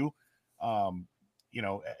Scooby-Doo.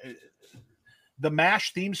 The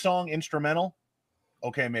MASH theme song instrumental.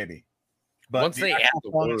 Okay, maybe. But once they add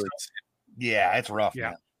the words, it's rough.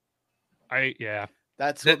 Yeah. Man.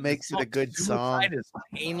 That's what makes it a good song. Is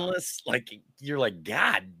painless. Like you're like,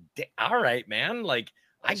 God, all right, man. Like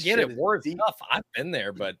I get it. War is tough. I've been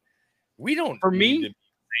there, but we don't. For me, need to be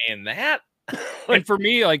saying that. And for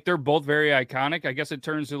me, like they're both very iconic. I guess it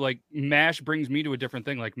turns to like MASH brings me to a different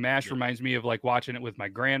thing. Like MASH reminds me of like watching it with my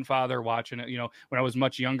grandfather, watching it, when I was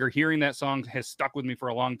much younger. Hearing that song has stuck with me for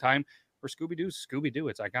a long time. For Scooby-Doo,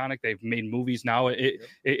 it's iconic. They've made movies now.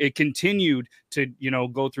 It continued to,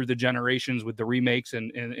 go through the generations with the remakes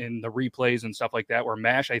and the replays and stuff like that. Where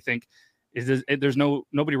MASH, I think, there's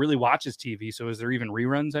nobody really watches TV. So is there even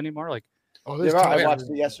reruns anymore? Like, I watched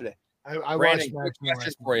it yesterday. I Brandon, watched quick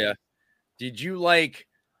question for you. Did you like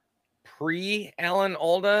pre Alan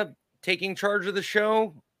Alda taking charge of the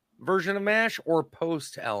show version of MASH or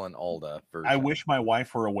post Alan Alda version? I wish my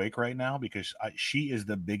wife were awake right now because she is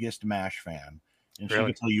the biggest MASH fan. And she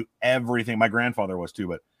can tell you everything. My grandfather was too,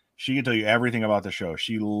 but she can tell you everything about the show.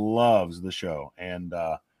 She loves the show. And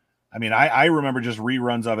I mean, I remember just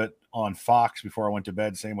reruns of it on Fox before I went to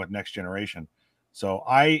bed. Same with Next Generation. So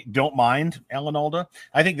I don't mind Alan Alda.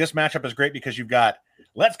 I think this matchup is great because you've got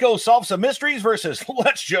let's go solve some mysteries versus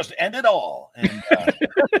let's just end it all. And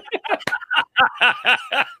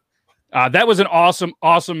that was an awesome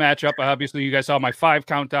matchup. Obviously, you guys saw my 5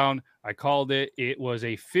 countdown. I called it. It was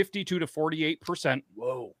a 52 to 48%.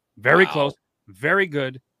 Whoa. Very close. Very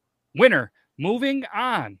good. Winner. Moving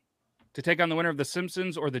on to take on the winner of The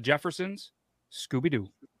Simpsons or The Jeffersons, Scooby-Doo.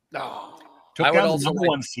 Oh. Took down the number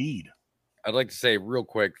 1 seed. I'd like to say real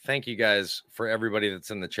quick, thank you guys for everybody that's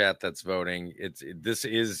in the chat that's voting. This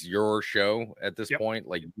is your show at this point.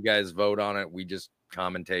 Like, you guys vote on it. We just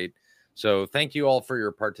commentate. So thank you all for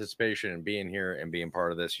your participation and being here and being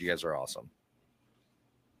part of this. You guys are awesome.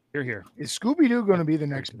 You're here. Is Scooby-Doo going to be the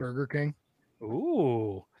next Burger King?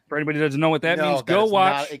 Ooh. For anybody that doesn't know what that means, go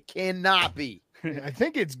watch. It cannot be. I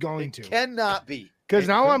think it's going to. Cannot be. Because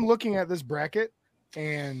now I'm looking at this bracket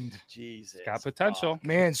and Jesus, got potential.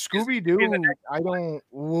 Man, Scooby-Doo, I don't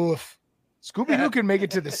woof. Scooby-Doo can make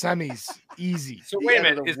it to the semis easy. So wait a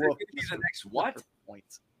minute, is it going to be the next what?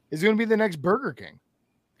 Is it going to be the next Burger King?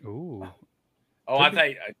 Ooh. Oh, I thought,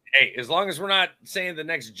 hey, as long as we're not saying the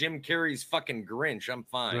next Jim Carrey's fucking Grinch, I'm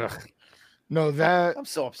fine. Ugh. No, I'm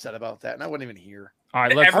so upset about that, and I wasn't even here. All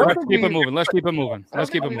right, let's keep it moving. Let's keep it moving. Let's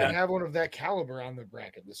keep it moving. Have one of that caliber on the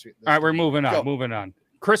bracket this week. All right, we're moving on. Moving on.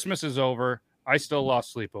 Christmas is over. I still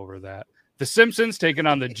lost sleep over that. The Simpsons taking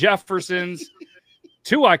on the Jeffersons.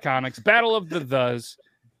 2 iconics. Battle of the Thes.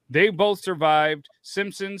 They both survived.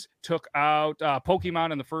 Simpsons took out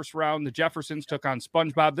Pokemon in the first round. The Jeffersons took on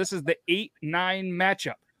SpongeBob. This is the 8-9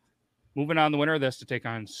 matchup. Moving on, the winner of this to take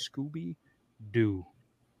on Scooby-Doo.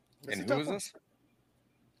 And who is this?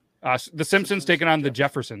 The Simpsons taking on the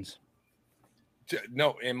Jeffersons.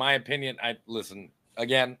 No, in my opinion, listen,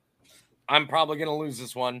 again, I'm probably going to lose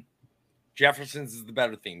this one. Jeffersons is the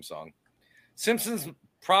better theme song. Simpsons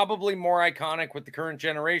probably more iconic with the current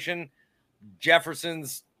generation.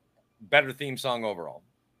 Jeffersons better theme song overall.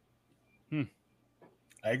 I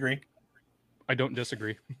agree. I don't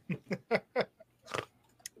disagree.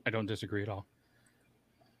 I don't disagree at all.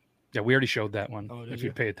 Yeah, we already showed that one. Oh, if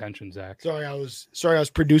you pay attention, Zach. Sorry, I was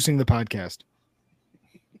producing the podcast.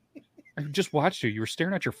 I just watched you. You were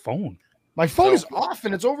staring at your phone. My phone is off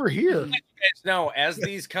and it's over here. You guys know, as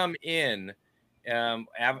these come in,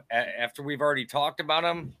 after we've already talked about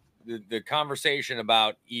them, the conversation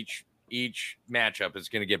about each matchup is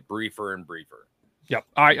going to get briefer and briefer. Yep.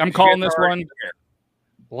 All right, I'm calling this one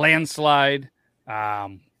landslide,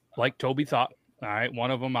 like Toby thought. All right, one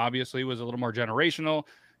of them obviously was a little more generational.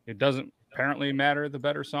 It doesn't apparently matter the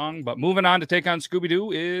better song, but moving on to take on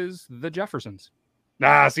Scooby-Doo is the Jeffersons.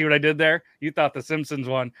 See what I did there? You thought the Simpsons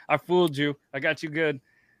won. I fooled you. I got you good.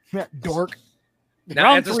 Dork.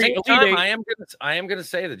 Now, at the same time, I am gonna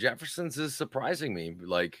say the Jeffersons is surprising me.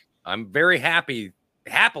 Like, I'm very happily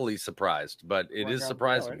surprised, but it is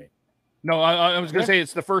surprising me. No, I was gonna say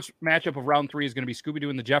it's the first matchup of round 3 is gonna be Scooby-Doo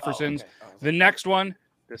and the Jeffersons. The next one,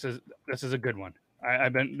 this is a good one.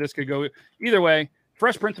 This could go either way.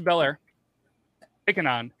 Fresh Prince of Bel-Air taking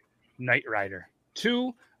on Knight Rider.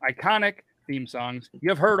 2 iconic theme songs.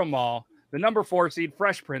 You've heard them all. The number 4 seed,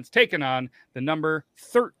 Fresh Prince, taking on the number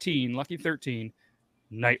 13, Lucky 13,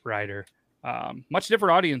 Knight Rider. Much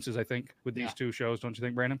different audiences, I think, with these 2 shows. Don't you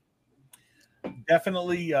think, Brandon?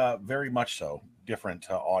 Definitely, very much so. Different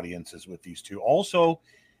audiences with these 2. Also,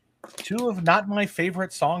 2 of not my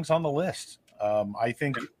favorite songs on the list.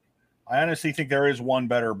 I honestly think there is one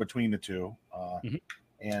better between the 2.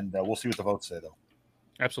 And we'll see what the votes say, though.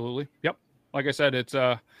 Absolutely. Yep. Like I said, it's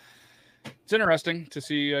interesting to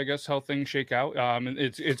see, I guess, how things shake out.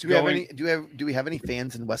 Do we have any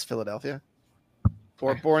fans in West Philadelphia?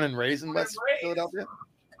 Or born and raised in West Philadelphia?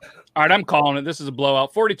 All right, I'm calling it. This is a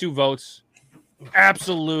blowout. 42 votes.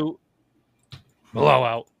 Absolute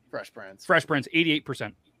blowout. Fresh Prince,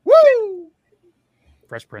 88%. Woo!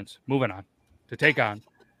 Fresh Prince. Moving on to take on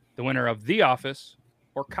the winner of The Office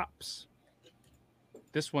or Cops.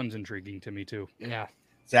 This one's intriguing to me, too. Yeah.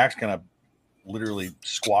 Zach's going to literally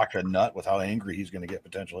squawk a nut with how angry he's going to get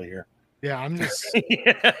potentially here. Yeah, I'm just...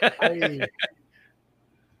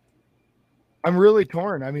 I'm really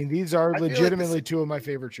torn. I mean, these are legitimately like 2 of my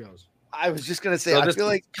favorite shows. I was just going to say, I feel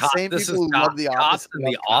like the same people who love The Office. And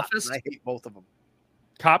The Office? I hate both of them.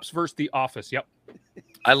 Cops versus The Office. Yep.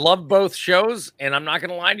 I love both shows, and I'm not going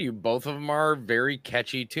to lie to you. Both of them are very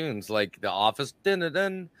catchy tunes, like The Office.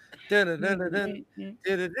 Dun-dun-dun, dun-dun-dun-dun,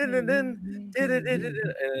 dun-dun-dun-dun,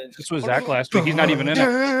 dun-dun-dun-dun. This was Zach last week. He's not even in it.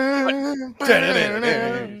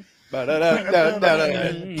 But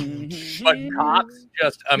Cops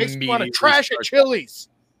just Makes me immediately want to trash at starts- Chili's.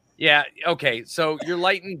 Yeah, okay. So your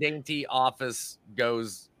light and dainty Office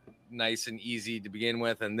goes nice and easy to begin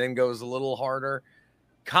with, and then goes a little harder.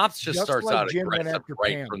 Cops just starts like out Jim went aggressive after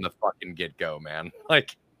right Pam. from the fucking get go, man.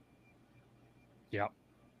 Like,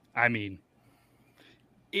 I mean,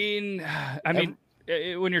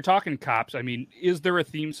 when you're talking Cops, I mean, is there a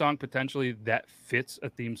theme song potentially that fits a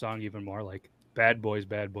theme song even more? Like Bad Boys,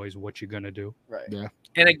 what you gonna do? Right. Yeah.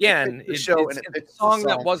 and again, the show and it's it a fits the song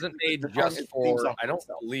that song. wasn't made The song just is the theme for. song I don't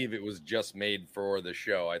itself. believe it was just made for the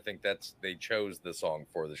show. I think they chose the song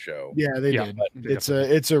for the show. Yeah, they Yeah, did. but- It's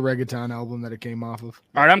a reggaeton album that it came off of.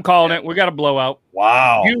 All right, I'm calling it. We got a blowout.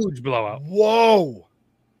 Wow. Huge blowout. Whoa.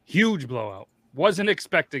 Huge blowout. Wasn't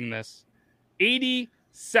expecting this. 87%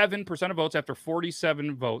 of votes after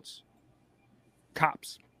 47 votes.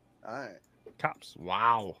 Cops. All right. Cops.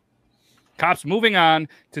 Wow. Cops moving on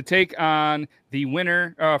to take on the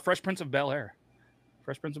winner, Fresh Prince of Bel-Air.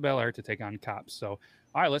 Fresh Prince of Bel-Air to take on Cops. So,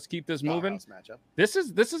 all right, let's keep this moving. Powerhouse matchup. This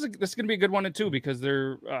is going to be a good one too because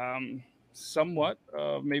they're somewhat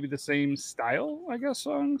maybe the same style, I guess.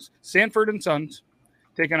 Songs. Sanford and Sons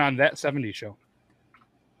taking on That 70s Show.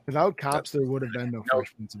 Without Cops, there would have been no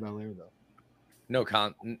Fresh Prince of Bel-Air, though. No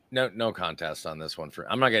contest on this one.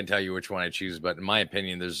 I'm not going to tell you which one I choose, but in my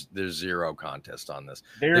opinion, there's zero contest on this.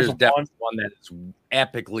 There's definitely one that is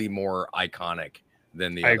epically more iconic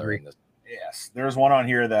than the I other. agree. In this. Yes, there's one on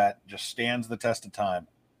here that just stands the test of time.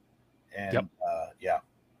 And Yep. Yeah,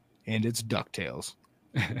 And it's DuckTales.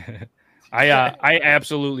 I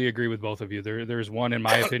absolutely agree with both of you. There's one in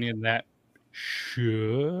my opinion that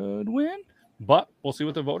should win, but we'll see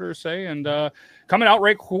what the voters say. And coming out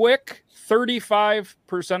right quick,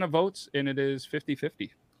 35% of votes, and it is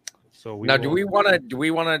 50-50. So Do we want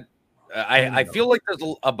to? I feel like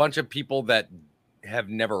there's a bunch of people that have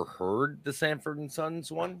never heard the Sanford and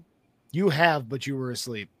Sons one, You have, but you were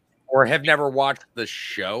asleep. or have never watched the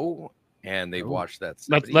show, and they watched that.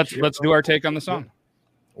 Let's do our take on the song.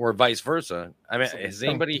 Or vice versa. I mean, has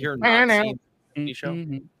anybody here not seen the show?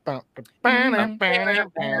 Oh,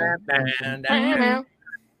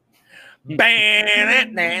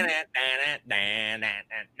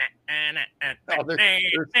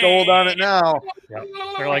 they're sold on it now. Yep.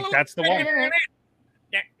 They're like, that's the one.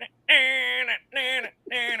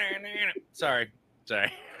 Sorry. you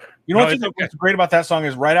know No, what's, it's okay. what's great about that song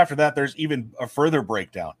is right after that, there's even a further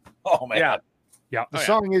breakdown. Oh man, Yeah. The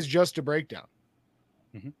song is just a breakdown.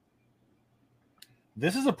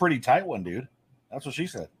 this is a pretty tight one, dude. That's what she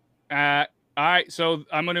said. All right, so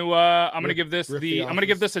I'm gonna give this Riff the I'm gonna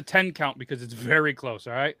give Office. this a 10 count because it's very close.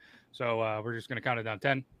 All right, so we're just gonna count it down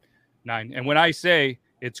 10, 9, and when I say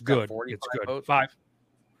it's Got good, 45 it's good. votes. 5,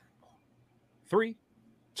 3,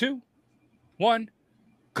 2, 1,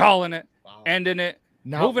 calling it, ending it.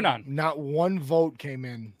 Moving on. Not one vote came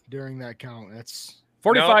in during that count. That's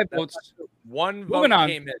 45 No, votes. One vote Moving on.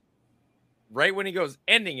 came in right when he goes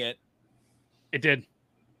ending it. It did.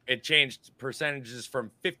 It changed percentages from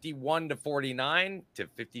 51 to 49 to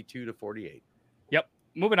 52 to 48.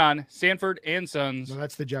 Moving on. Sanford and Sons. no,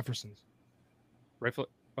 that's the Jeffersons. Rifle.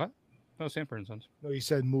 What? No, Sanford and Sons. No, you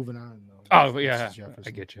said moving on. Though. Oh This yeah, is Jefferson. I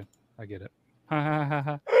get you. I get it. Ha, ha, ha,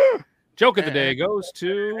 ha. Joke of the day goes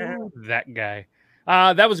to that guy.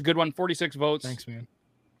 That was a good one. 46 votes. Thanks, man.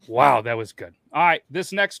 Wow, that was good. All right,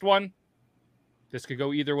 this next one, this could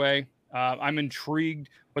go either way. I'm intrigued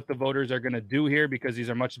what the voters are going to do here because these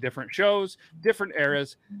are much different shows, different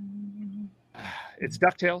eras. It's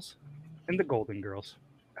DuckTales and the Golden Girls.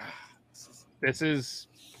 This is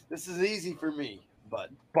easy for me, but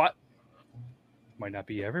might not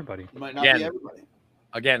be everybody. it might not Yeah. be everybody.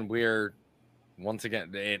 Again, we're once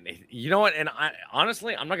again, you know what? And I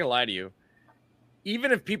honestly, I'm not gonna lie to you.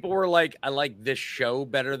 Even if people were like, I like this show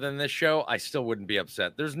better than this show, I still wouldn't be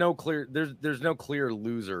upset. There's no clear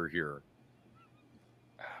loser here.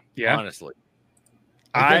 Yeah, Honestly.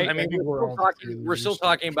 I mean, we're still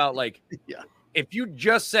talking about like, Yeah. if you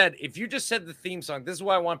just said the theme song, this is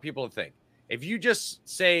what I want people to think. If you just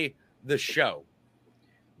say the show,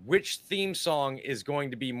 which theme song is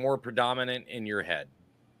going to be more predominant in your head?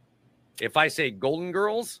 If I say Golden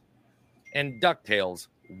Girls and DuckTales,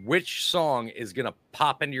 which song is going to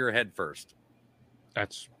pop into your head first?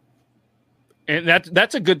 that's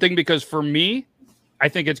a good thing because for me, I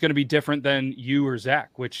think it's going to be different than you or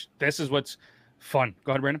Zach. Which this is what's fun.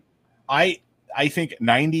 Go ahead, Brandon. I I think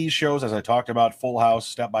 90s shows, as I talked about, Full House,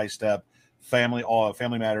 Step by Step, Family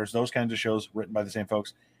Matters, those kinds of shows written by the same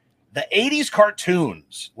folks. The 80s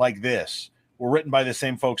cartoons like this were written by the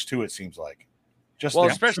same folks too, it seems like. Just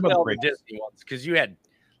especially all the Disney ones, because you had,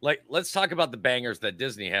 like, let's talk about the bangers that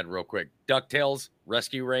Disney had real quick. DuckTales,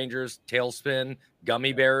 Rescue Rangers, Tailspin,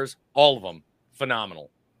 Gummy Bears, all of them phenomenal.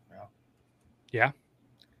 Yeah.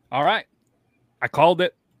 All right. I called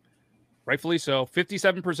it. Rightfully so.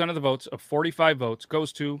 57% of the votes of 45 votes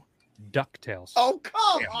goes to DuckTales. Oh,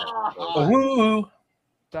 come on.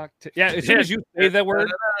 Yeah, as soon as you say that word,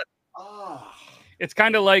 it's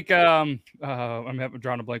kind of like I'm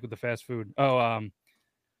drawing a blank with the fast food.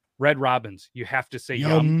 Red Robins. You have to say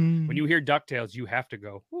yum. When you hear DuckTales, you have to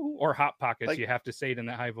go. Or Hot Pockets, like, you have to say it in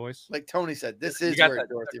that high voice. Like Tony said, this is where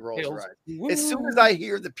Dorothy rolls right. As soon as I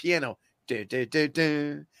hear the piano,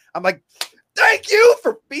 I'm like, thank you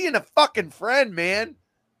for being a fucking friend, man.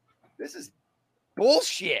 This is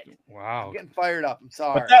bullshit. Wow. I'm getting fired up. I'm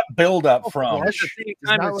sorry. But that build up from as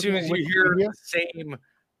soon as you hear the same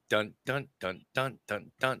dun dun dun dun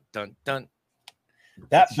dun dun dun dun.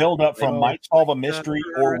 That build up from Might Solve a Mystery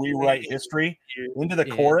or Rewrite History into the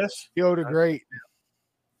chorus. Yoda great.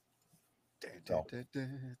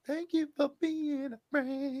 Thank you for being a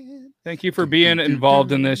friend. Thank you for being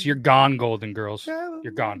involved in this. You're gone, Golden Girls.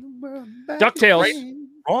 You're gone. DuckTales. Right.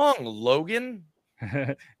 Wrong, Logan.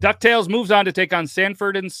 DuckTales moves on to take on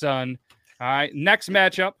Sanford and Son. All right. Next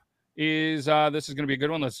matchup is this is going to be a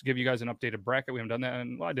good one. Let's give you guys an updated bracket. We haven't done that,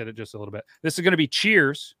 and I did it just a little bit. This is going to be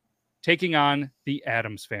Cheers taking on the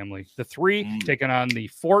Addams Family. The 3 taking on the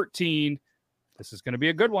 14. This is going to be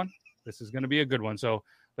a good one. So,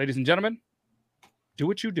 ladies and gentlemen, do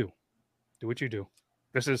what you do. Do what you do.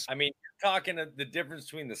 This is. I mean, you're talking the difference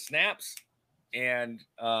between the snaps and,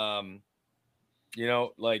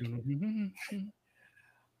 like,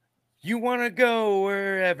 you want to go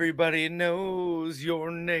where everybody knows your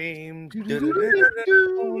name. By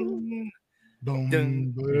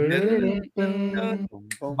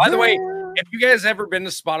the way, if you guys ever been to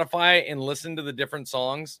Spotify and listened to the different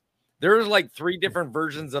songs, there's like 3 different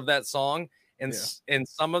versions of that song. And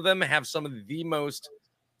some of them have some of the most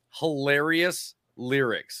hilarious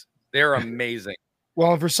lyrics. They're amazing.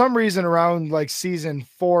 Well, for some reason around like season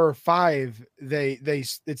 4 or 5,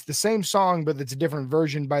 it's the same song, but it's a different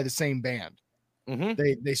version by the same band. Mm-hmm.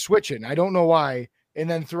 They switch it. And I don't know why. And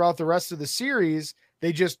then throughout the rest of the series,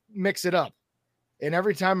 they just mix it up. And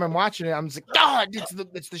every time I'm watching it, I'm just like, God,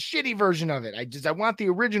 it's the shitty version of it. I want the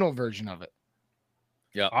original version of it.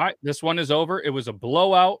 Yeah. All right. This one is over. It was a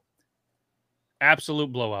blowout.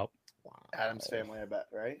 Absolute blowout. Wow. Addams Family, I bet,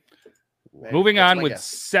 right? Man, moving on with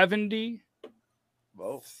 71,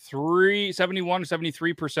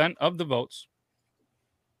 73% of the votes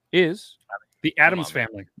is the Addams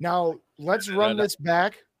Family. Now, let's run this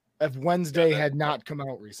back if Wednesday had not come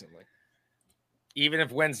out recently. Even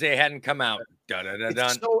if Wednesday hadn't come out.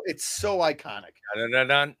 It's so iconic.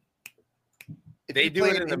 They do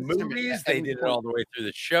it in the movies. They did it all the way through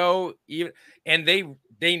the show. Did they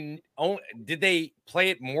play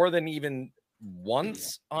it more than even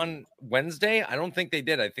once on Wednesday? I don't think they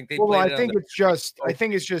did. I think they. Well, I think it's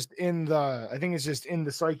just in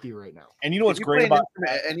the psyche right now. And you know what's great about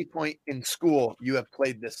at any point in school, you have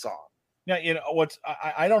played this song. Yeah, you know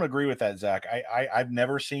I don't agree with that, Zach. I've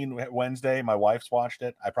never seen Wednesday. My wife's watched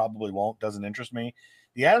it. I probably won't. Doesn't interest me.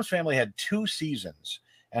 The Addams Family had 2 seasons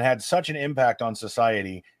and had such an impact on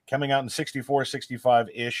society, coming out in 64,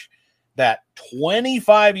 65-ish, that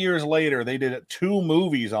 25 years later, they did 2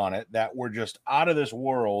 movies on it that were just out of this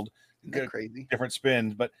world. Crazy. Different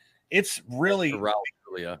spins, but it's really...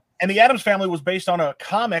 Yeah. And the Addams Family was based on a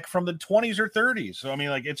comic from the 20s or 30s. So, I mean,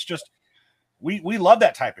 like, it's just... We love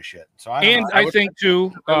that type of shit. So I think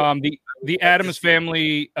too, the Addams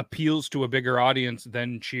Family appeals to a bigger audience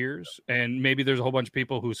than Cheers, and maybe there's a whole bunch of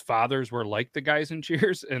people whose fathers were like the guys in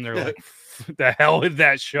Cheers, and they're like, "The hell with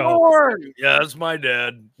that show." Yeah, that's my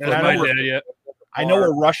dad. I know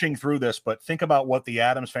we're rushing through this, but think about what the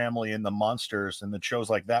Addams Family and the Munsters and the shows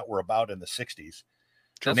like that were about in the 60s.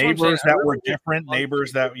 Neighbors that were different,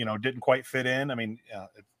 neighbors that didn't quite fit in. I mean.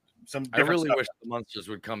 I really wish the Munsters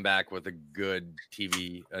would come back with a good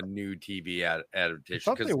new TV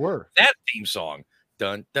adaptation. Because they were that theme song.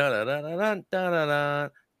 Dun dun dun dun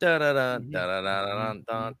dun dun dun dun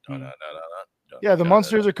dun. Yeah, the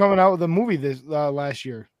Munsters are coming out with a movie this last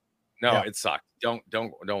year. No, it sucked. Don't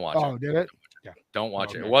watch it. Oh, did it? Yeah, don't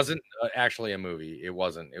watch it. It wasn't actually a movie. It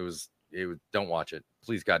wasn't. It was. Don't watch it.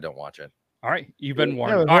 Please, God, don't watch it. All right, you've been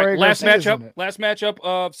warned. All right, last matchup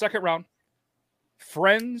of second round.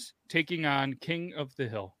 Friends taking on King of the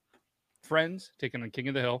Hill. Friends taking on King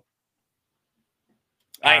of the Hill.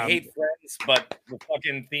 I hate Friends, but the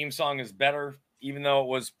fucking theme song is better, even though it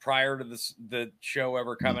was prior to the show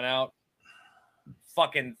ever coming out.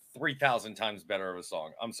 Fucking 3,000 times better of a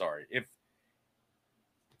song. I'm sorry. If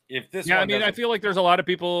this, I mean, I feel like there's a lot of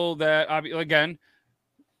people that again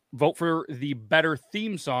vote for the better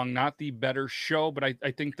theme song, not the better show. But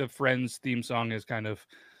I think the Friends theme song has kind of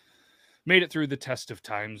made it through the test of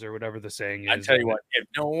times, or whatever the saying is. I tell you what, if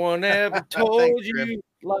no one ever told you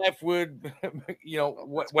life would,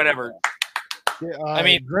 whatever. I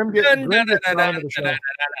mean,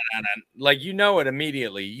 like, you know it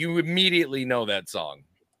immediately. You immediately know that song.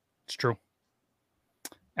 It's true.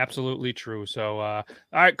 Absolutely true. So, all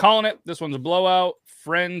right, calling it. This one's a blowout.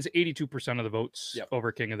 Friends, 82% of the votes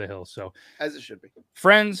over King of the Hill. So, as it should be.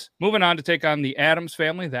 Friends, moving on to take on the Addams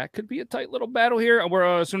Family. That could be a tight little battle here.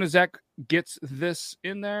 As soon as Zach gets this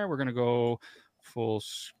in there, we're going to go full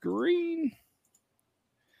screen.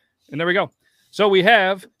 And there we go. So we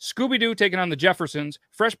have Scooby-Doo taking on the Jeffersons,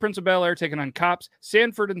 Fresh Prince of Bel-Air taking on Cops,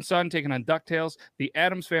 Sanford and Son taking on DuckTales, the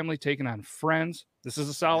Addams Family taking on Friends. This is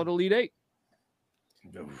a solid Elite Eight.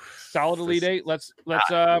 Solid Elite Eight. Let's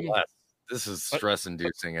this is stress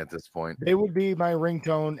inducing at this point. They would be my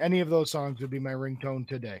ringtone. Any of those songs would be my ringtone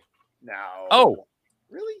today. Now. Oh,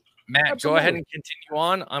 really? Matt, Absolutely. Go ahead and continue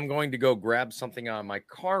on. I'm going to go grab something on my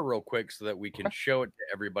car real quick so that we can show it to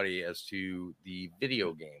everybody as to the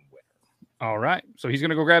video game winner. All right. So he's going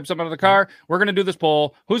to go grab something out of the car. We're going to do this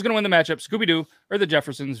poll. Who's going to win the matchup, Scooby-Doo or the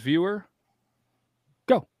Jeffersons? Viewer,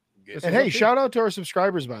 go. And hey, shout out to our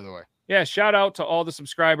subscribers, by the way. Yeah, shout out to all the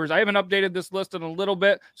subscribers. I haven't updated this list in a little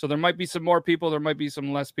bit, so there might be some more people. There might be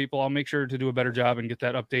some less people. I'll make sure to do a better job and get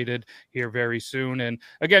that updated here very soon. And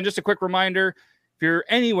again, just a quick reminder, if you're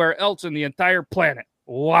anywhere else in the entire planet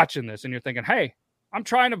watching this and you're thinking, hey, I'm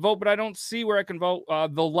trying to vote, but I don't see where I can vote.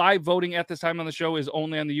 The live voting at this time on the show is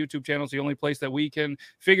only on the YouTube channel. It's the only place that we can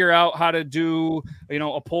figure out how to do,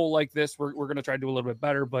 a poll like this. We're going to try to do a little bit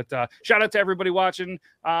better. But shout out to everybody watching,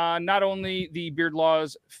 not only the Beard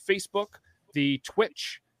Laws Facebook, the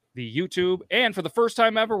Twitch, the YouTube, and for the first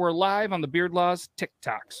time ever, we're live on the Beard Laws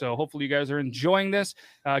TikTok. So hopefully you guys are enjoying this.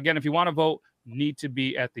 Again, if you want to vote, need to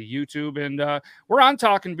be at the YouTube. And we're on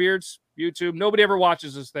Talking Beards YouTube. Nobody ever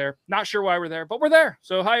watches us there. Not sure why we're there, but we're there.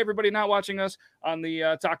 So hi, everybody not watching us on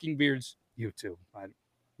the Talking Beards YouTube.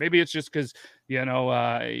 Maybe it's just because,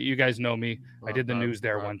 you guys know me. I did the news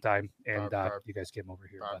there one time, and you guys came over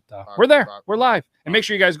here. But we're there. We're live. And make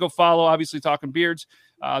sure you guys go follow, obviously, Talking Beards.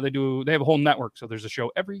 They have a whole network, so there's a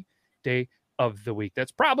show every day of the week.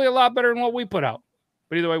 That's probably a lot better than what we put out.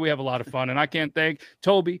 But either way, we have a lot of fun. And I can't thank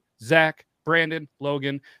Toby, Zach, Brandon,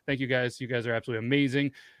 Logan. Thank you guys. You guys are absolutely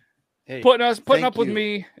amazing. Hey, putting up with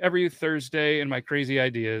me every Thursday and my crazy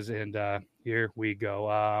ideas. And here we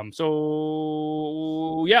go.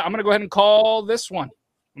 So yeah, I'm going to go ahead and call this one.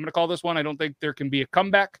 I don't think there can be a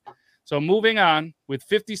comeback. So moving on with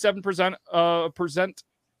 57% of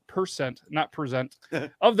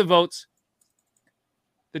the votes,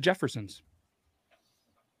 the Jeffersons.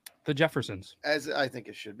 The Jeffersons. As I think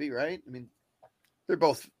it should be, right? I mean, they're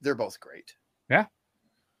both great. Yeah.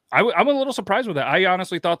 I'm a little surprised with that. I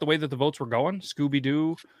honestly thought the way that the votes were going,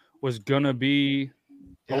 Scooby-Doo was going to be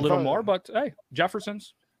a little more, but hey,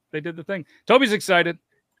 Jeffersons, they did the thing. Toby's excited.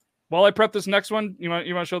 While I prep this next one, you want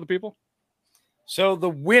to show the people? So the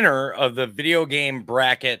winner of the video game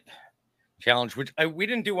bracket challenge, which we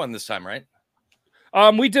didn't do one this time, right?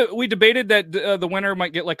 We debated that the winner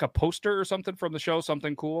might get like a poster or something from the show,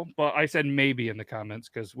 something cool, but I said maybe in the comments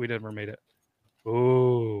because we never made it.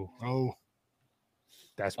 Oh.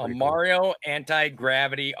 That's a cool. Mario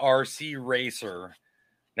anti-gravity RC racer.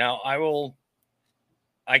 Now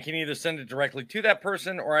I can either send it directly to that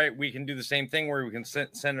person, or we can do the same thing where we can send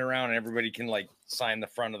it around and everybody can like sign the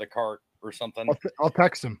front of the cart or something. I'll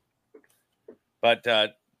text him. But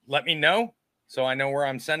let me know so I know where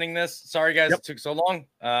I'm sending this. Sorry guys, It took so long.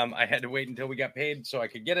 I had to wait until we got paid so I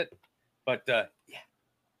could get it. But yeah.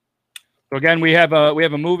 So again, we have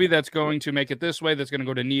a movie that's going to make it this way. That's going to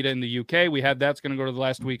go to Nita in the UK. We have that's going to go to the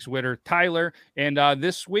last week's winner, Tyler. And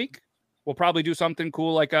this week we'll probably do something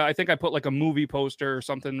cool. Like I think I put like a movie poster or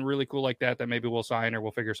something really cool like that maybe we'll sign or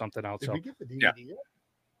we'll figure something out. Did we get the DVD yet?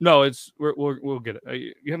 No, we'll get it.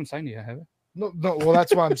 You haven't signed it yet, have you? No. Well,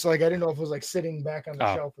 that's why I'm so like I didn't know if it was like sitting back on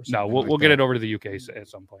the shelf or something. No, we'll get it over to the UK at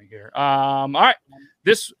some point here. All right,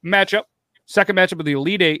 this matchup, second matchup of the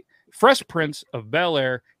Elite Eight. Fresh Prince of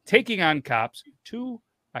Bel-Air taking on Cops. Two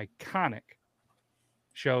iconic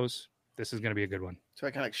shows. This is going to be a good one. Two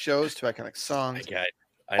iconic shows, two iconic songs.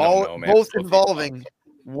 I don't know, man. Both involving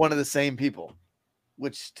one of the same people,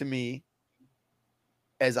 which to me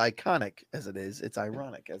as iconic as it is, it's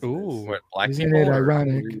ironic as it is. What, black Isn't people? it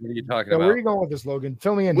ironic? What are you talking Yeah, about? where are you going with this, Logan?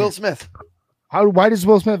 Fill me in. Will here. Smith. Why does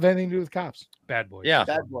Will Smith have anything to do with cops? Bad Boys. Yeah.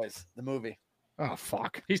 Bad Boys, the movie. Oh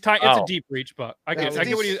fuck! He's tight. It's a deep reach, but I get what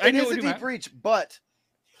you. I It knew is what a you deep meant. reach, but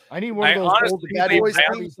I need one of those honestly old think Bad Boys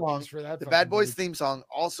I theme songs for that. the fucking Bad Boys movie. theme song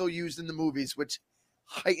also used in the movies, which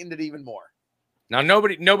heightened it even more. Now,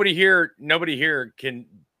 nobody here can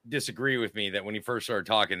disagree with me that when he first started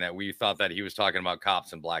talking, that we thought that he was talking about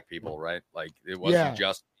cops and black people, right? Like it wasn't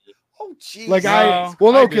just. Oh, geez. Like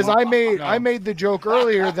No, because I No. made the joke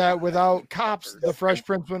earlier that without cops, the Fresh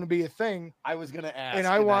Prince wouldn't be a thing. I was gonna ask, And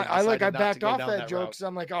I decided not to backed go off down that joke route. because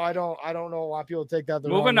I'm like, oh, I don't know why people take that the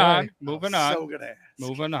Moving wrong on. way. Moving I'm on. So gonna ask.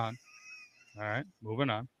 Moving on. All right. Moving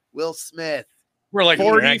on. Will Smith. We're like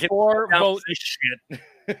 44 down votes. this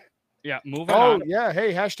shit. Yeah. Moving Oh on. yeah,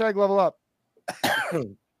 hey, hashtag level up.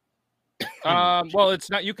 Well, it's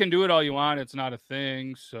not. You can do it all you want. It's not a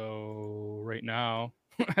thing. So right now,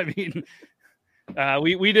 I mean,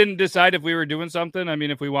 we didn't decide if we were doing something. I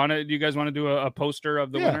mean, if we wanted, do you guys want to do a poster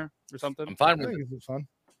of the Yeah. winner or something? I'm I fine with think it. this is fun.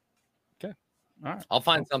 All right. I'll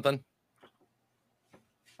find something.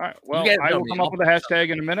 All right. Well, guys I know will me. come up with a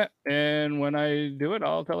hashtag in a minute, and when I do it,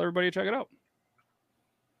 I'll tell everybody to check it out.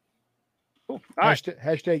 Cool. All right.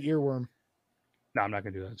 Hashtag earworm. No, I'm not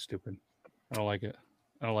gonna do that. It's stupid. I don't like it.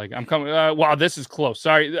 I'm coming. Wow, this is close.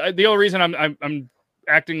 Sorry. The only reason I'm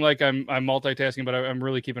acting like I'm multitasking, but I'm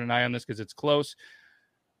really keeping an eye on this because it's close.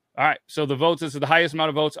 All right. So the votes. This is the highest amount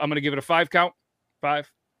of votes. I'm gonna give it a 5 count.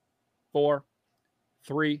 5, 4,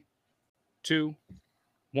 3, 2,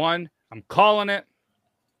 1. I'm calling it.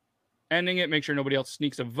 Ending it. Make sure nobody else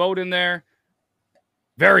sneaks a vote in there.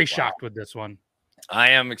 Very shocked with this one. I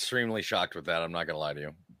am extremely shocked with that. I'm not gonna lie to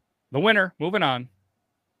you. The winner, moving on,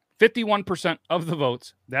 51% of the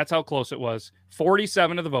votes. That's how close it was.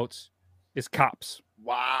 47 of the votes is Cops.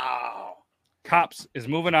 Wow. Cops is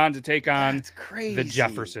moving on to take on That's crazy. the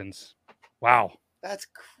Jeffersons. Wow. That's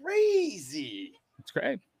crazy. It's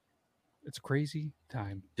great. It's a crazy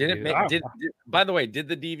time. Did it dude. make? Ah, By the way, did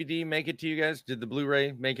the DVD make it to you guys? Did the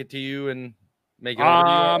Blu-ray make it to you and make it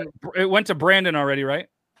over to you? It went to Brandon already, right?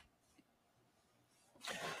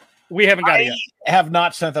 We haven't got it yet. I have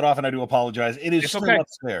not sent that off, and I do apologize. It is It's still okay.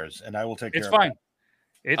 upstairs, and I will take care It's of fine. it.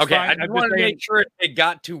 It's Okay, fine. I just I'm wanted to saying- make sure it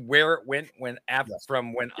got to where it went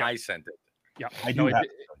from when Yeah. I sent it. Yeah, I no, do have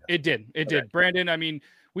it did. It did. Brandon, I mean,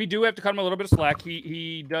 we do have to cut him a little bit of slack.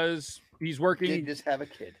 He's Did working. just have a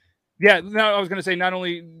kid. Yeah, no, I was going to say not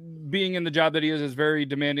only being in the job that he is very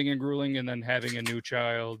demanding and grueling, and then having a new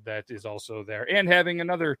child that is also there, and having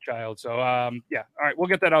another child. So, yeah, all right, we'll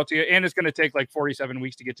get that out to you. And it's going to take like 47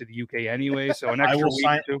 weeks to get to the UK anyway, so an I extra will week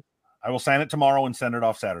sign- or two. I will sign it tomorrow and send it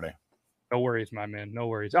off Saturday. No worries, my man. No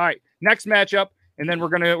worries. All right, next matchup, and then we're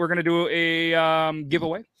gonna do a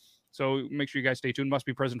giveaway. So make sure you guys stay tuned. Must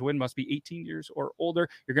be present to win. Must be 18 years or older.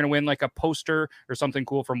 You're gonna win like a poster or something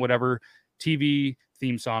cool from whatever TV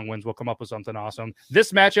theme song wins. We'll come up with something awesome.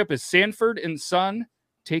 This matchup is Sanford and Son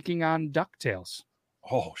taking on DuckTales.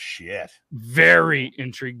 Oh shit! Very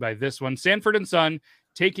intrigued by this one. Sanford and Son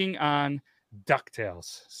taking on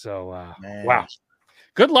DuckTales. So Man. wow.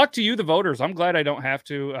 Good luck to you, the voters. I'm glad I don't have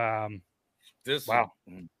to. This Wow.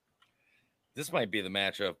 This might be the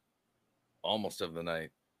matchup almost of the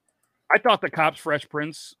night. I thought the Cops Fresh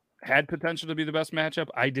Prince had potential to be the best matchup.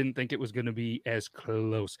 I didn't think it was going to be as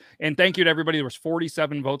close. And thank you to everybody. There was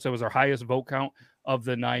 47 votes. That was our highest vote count of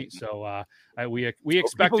the night. So we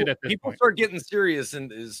expected at this people point. start getting serious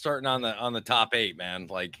and is starting on the top 8, man.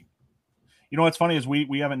 Like, You know what's funny is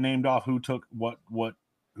we haven't named off who took what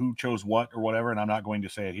who chose what or whatever, and I'm not going to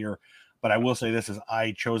say it here, but I will say this is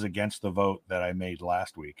I chose against the vote that I made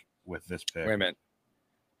last week with this pick. wait a minute.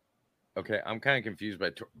 Okay, I'm kind of confused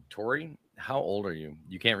by Tori. How old are you?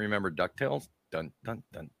 You can't remember DuckTales? Dun dun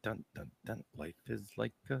dun dun dun dun. Life is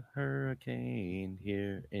like a hurricane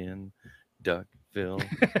here in Duckville.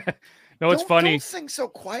 No, it's funny. Don't sing so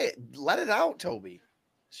quiet. Let it out, Toby.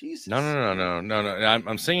 Jesus. No.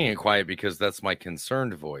 I'm singing it quiet because that's my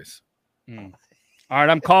concerned voice. All right,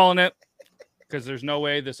 I'm calling it because there's no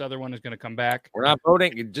way this other one is going to come back. We're not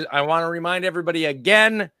voting. I want to remind everybody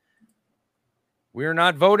again. We're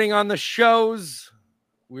not voting on the shows.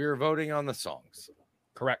 We're voting on the songs.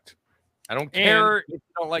 Correct. I don't care if you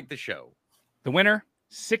don't like the show. The winner,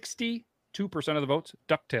 62% of the votes,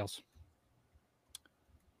 DuckTales.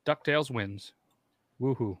 DuckTales wins.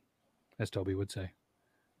 Woohoo, as Toby would say.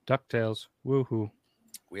 DuckTales, woohoo.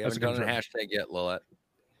 We That's haven't a done good a hashtag yet, Lilette.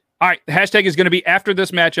 All right, the hashtag is going to be after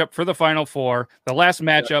this matchup for the Final Four, the last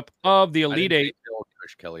matchup of the Elite Eight.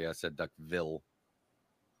 Kush Kelly, I said Duckville.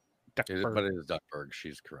 Duckburg. But it is Duckburg.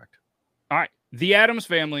 She's correct. All right, The Addams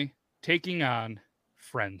Family taking on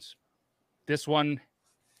Friends. This one,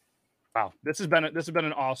 wow, this has been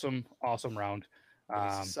an awesome round.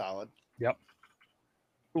 Solid. Yep.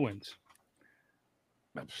 Who wins?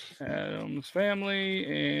 Addams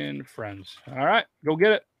Family and Friends. All right, go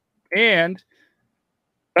get it. And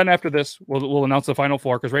then after this, we'll announce the final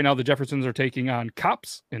four, because right now the Jeffersons are taking on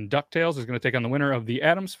Cops, and DuckTales is going to take on the winner of the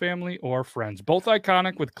Addams Family or Friends. Both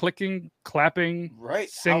iconic with clicking, clapping,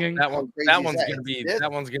 singing. That one's going to be the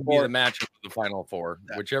matchup of the final four.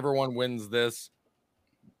 Whichever one wins this.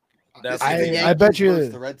 I bet you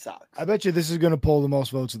the Red Sox. I bet you this is going to pull the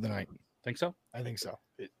most votes of the night. Think so? I think so.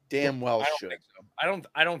 It damn well should. Think so.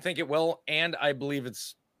 I don't think it will, and I believe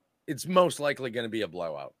it's most likely going to be a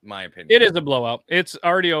blowout, in my opinion. It is a blowout. It's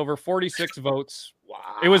already over. 46 votes. Wow.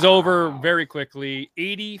 It was over very quickly.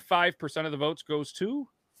 85% of the votes goes to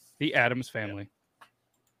the Addams Family.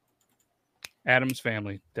 Addams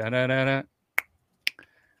Family. Da-da-da-da.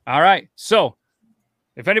 All right. So,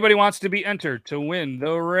 if anybody wants to be entered to win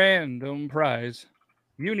the random prize,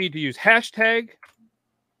 you need to use hashtag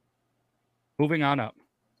moving on up.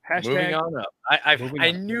 Hashtag moving on up.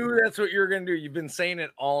 I knew that's what you were going to do. You've been saying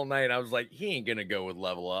it all night. I was like, he ain't going to go with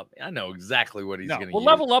level up. I know exactly what he's going to use.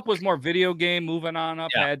 Level up was more video game. Moving on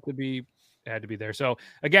up had to be there. So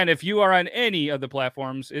again, if you are on any of the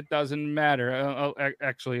platforms, it doesn't matter.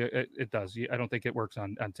 Actually, it does. I don't think it works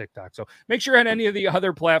on TikTok. So make sure on any of the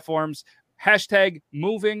other platforms, hashtag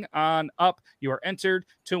moving on up. You are entered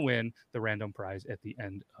to win the random prize at the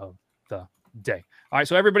end of the day. All right.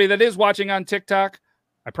 So everybody that is watching on TikTok,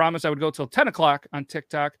 I promised I would go till 10 o'clock on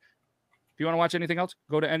TikTok. If you want to watch anything else,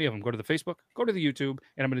 go to any of them. Go to the Facebook, go to the YouTube,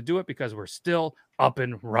 and I'm going to do it because we're still up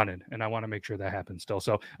and running, and I want to make sure that happens still.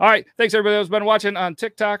 So, all right, thanks everybody that's been watching on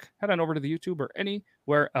TikTok. Head on over to the YouTube or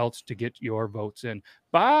anywhere else to get your votes in.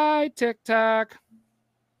 Bye, TikTok.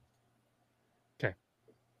 Okay.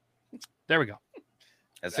 There we go.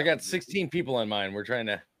 I still got 16 people in mind. We're trying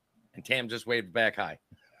to, and Tam just waved back high.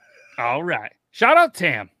 All right. Shout out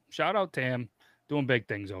Tam. Doing big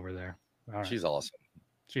things over there. All right. She's awesome.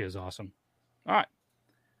 She is awesome. All right.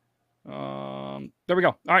 There we go.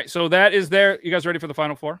 All right. So that is there. You guys ready for the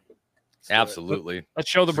final four? Absolutely. Let's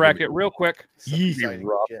show the bracket real quick.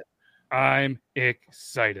 Shit. I'm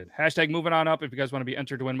excited. Hashtag moving on up. If you guys want to be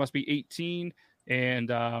entered to win, must be 18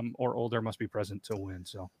 and or older, must be present to win.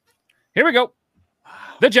 So here we go.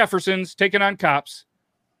 The Jeffersons taking on Cops.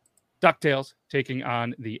 DuckTales taking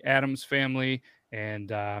on the Addams Family. And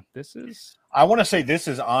this is... I want to say this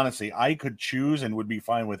is honestly, I could choose and would be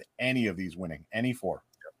fine with any of these winning, any four.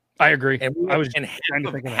 I agree. And half of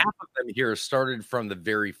them here started from the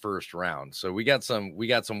very first round. So we got some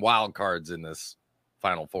wild cards in this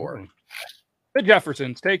final four. Mm-hmm. The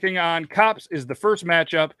Jeffersons taking on Cops is the first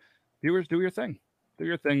matchup. Viewers, do your thing. Do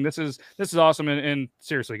your thing. This is awesome. And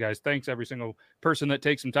seriously, guys, thanks every single person that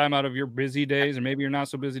takes some time out of your busy days and maybe you're not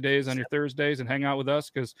so busy days on your Thursdays and hang out with us,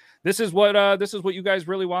 because this is what you guys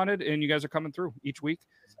really wanted, and you guys are coming through each week.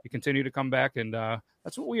 You continue to come back, and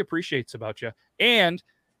that's what we appreciate about you. And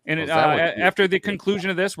after the conclusion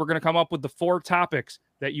of this, we're going to come up with the 4 topics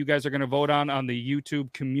that you guys are going to vote on the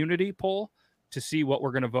YouTube community poll to see what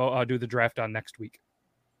we're going to do the draft on next week.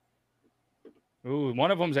 Ooh, one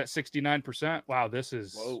of them's at 69%. Wow, this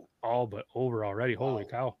is all but over already. Holy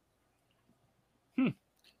cow.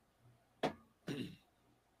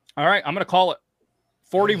 All right, I'm going to call it.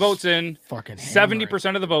 40 votes in. Fucking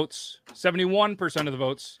 70% of the votes. 71% of the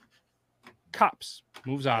votes. Cops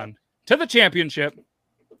moves on to the championship.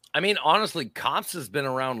 I mean, honestly, Cops has been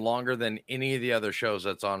around longer than any of the other shows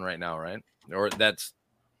that's on right now, right? Or that's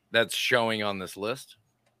showing on this list.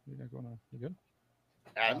 You good?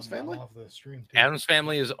 Addams Family? Off the stream, Addams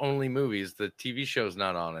Family is only movies. The TV show's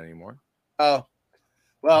not on anymore. Oh,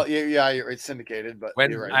 well, yeah, it's syndicated, but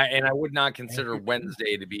you're right. I would not consider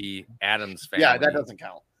Wednesday to be Addams Family. Yeah, that doesn't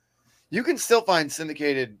count. You can still find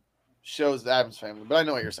syndicated shows, the Addams Family, but I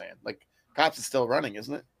know what you're saying. Like, Cops is still running,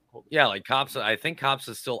 isn't it? Yeah, like Cops. I think Cops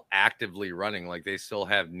is still actively running. Like, they still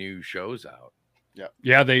have new shows out. Yeah.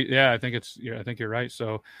 I think you're right.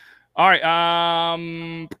 So, all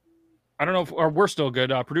right. I don't know if we're still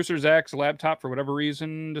good. Producer Zach's laptop, for whatever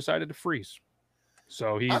reason, decided to freeze.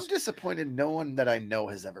 So I'm disappointed no one that I know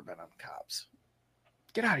has ever been on Cops.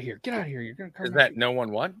 Get out of here. You're going to come. Is that no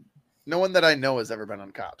one what? No one that I know has ever been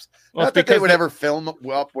on Cops. Well, not that they would ever film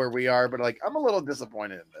up where we are, but like, I'm a little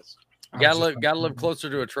disappointed in this. Gotta live closer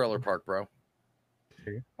to a trailer park, bro.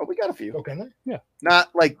 Oh, we got a few. Okay. Yeah.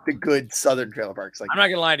 Not like the good southern trailer parks. Like, I'm not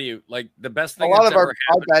gonna lie to you. Like, the best thing a lot of our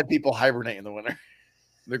bad people hibernate in the winter.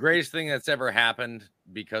 The greatest thing that's ever happened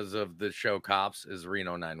because of the show Cops is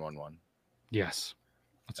Reno 911. Yes.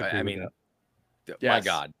 Yes. My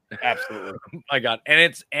God, absolutely, my God, and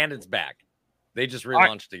it's back. They just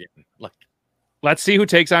relaunched again. Like, let's see who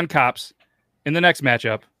takes on Cops in the next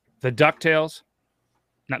matchup. The DuckTales,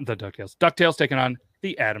 not the DuckTales. DuckTales taking on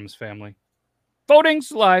the Addams Family.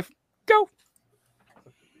 Voting's live. Go.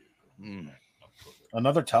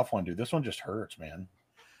 Another tough one, dude. This one just hurts, man.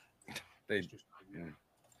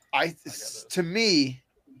 To me,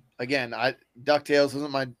 again, DuckTales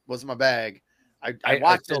wasn't my bag. I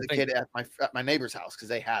watched it as a kid at my neighbor's house because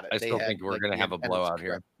they had it. I still think we're going to have a blowout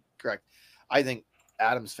here. Correct. I think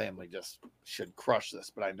Addams Family just should crush this,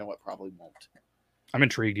 but I know it probably won't. I'm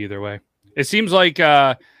intrigued either way. It seems like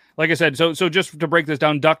I said, so just to break this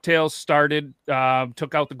down, DuckTales started,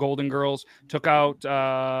 took out the Golden Girls, took out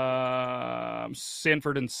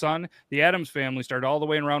Sanford and Son. The Addams Family started all the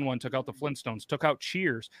way in round one, took out the Flintstones, took out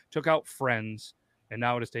Cheers, took out Friends, and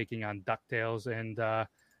now it is taking on DuckTales. And got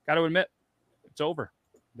to admit, it's over.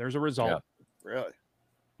 There's a result. Yeah, really.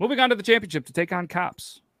 Moving on to the championship to take on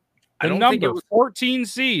Cops. The I don't number think it was 14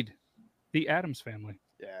 seed, the Addams Family.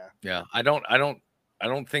 Yeah. I don't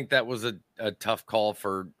think that was a tough call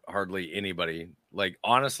for hardly anybody. Like,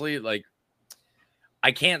 honestly, like,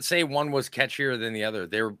 I can't say one was catchier than the other.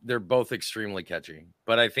 They're both extremely catchy,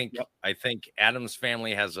 but I think Addams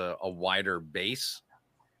Family has a wider base,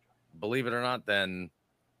 believe it or not, than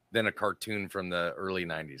a cartoon from the early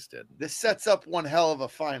 90s did. This sets up one hell of a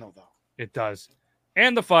final, though. It does.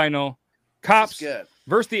 And the final, Cops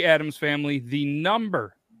versus the Addams Family, the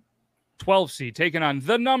number 12 seed, taking on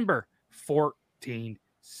the number 14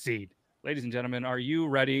 seed. Ladies and gentlemen, are you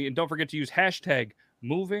ready? And don't forget to use hashtag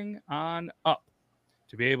moving on up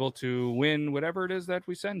to be able to win whatever it is that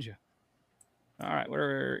we send you. All right,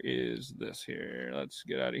 where is this here? Let's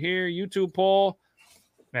get out of here. YouTube poll.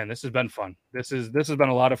 Man, this has been fun. This has been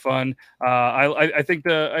a lot of fun. I think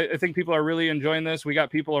people are really enjoying this. We got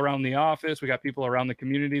people around the office. We got people around the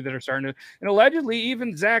community that are starting to, and allegedly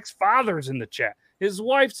even Zach's father's in the chat. His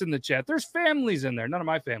wife's in the chat. There's families in there. None of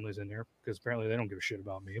my family's in there because apparently they don't give a shit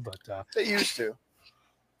about me. But they used to.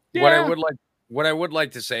 Yeah. What I would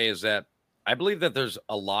like to say is that I believe that there's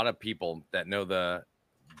a lot of people that know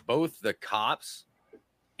both the Cops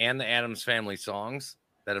and the Addams Family songs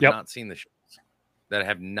that have not seen the shows. That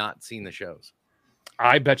have not seen the shows.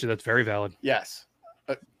 I bet you that's very valid. Yes,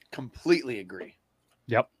 completely agree.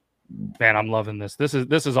 Yep. Man, I'm loving this. This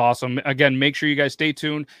is awesome. Again, make sure you guys stay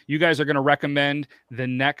tuned. You guys are going to recommend the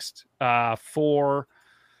next 4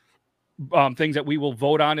 things that we will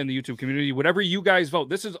vote on in the YouTube community. Whatever you guys vote,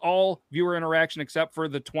 this is all viewer interaction except for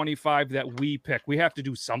the 25 that we pick. We have to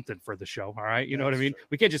do something for the show. All right. You know what I mean?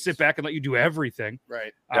 We can't just sit back and let you do everything.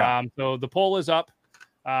 Right. Yeah. So the poll is up.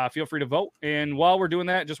 Feel free to vote. And while we're doing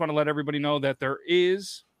that, just want to let everybody know that there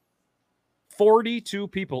is 42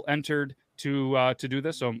 people entered to do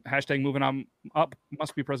this. So hashtag moving on up,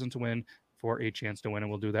 must be present to win for a chance to win.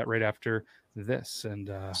 And we'll do that right after this.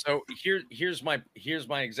 And so here's my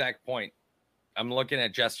exact point. I'm looking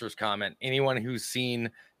at Jester's comment. Anyone who's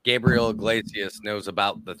seen Gabriel Iglesias knows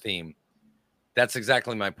about the theme. That's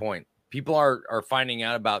exactly my point. People are finding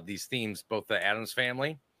out about these themes, both the Addams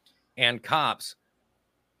Family and Cops,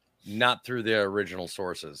 not through their original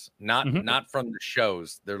sources, not from the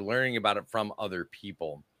shows. They're learning about it from other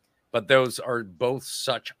people. But those are both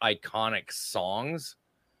such iconic songs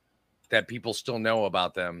that people still know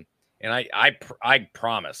about them. And I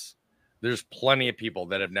promise there's plenty of people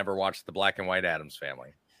that have never watched the black and white Addams Family.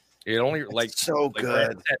 It only good.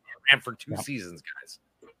 It ran for 2 seasons, guys.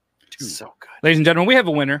 2. So good. Ladies and gentlemen, we have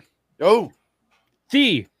a winner. Oh,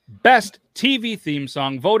 the best TV theme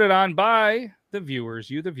song voted on by the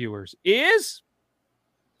viewers, is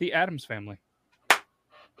the Addams Family.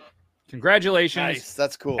 Congratulations. Nice.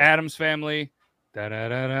 That's cool. Addams Family. Da da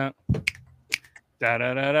da da. Da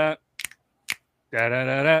da da da. Da da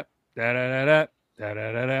da da. Da da da da. Da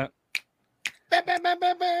da da.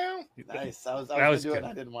 Nice. I was going to do it.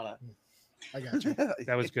 I didn't want to. I got you.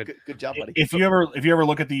 That was good. Good job, buddy. If you ever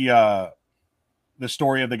look at the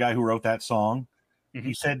story of the guy who wrote that song,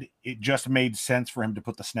 he said it just made sense for him to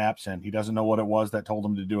put the snaps in. He doesn't know what it was that told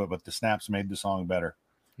him to do it, but the snaps made the song better.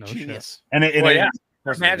 No Genius. Shit. And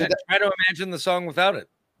try to imagine the song without it.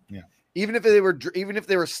 Yeah. Even if they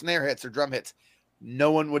were snare hits or drum hits,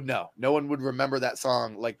 no one would know. No one would remember that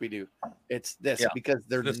song like we do. It's this because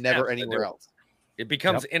they're never anywhere else. It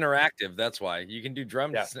becomes interactive. That's why you can do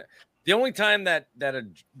drums. Yeah. The only time that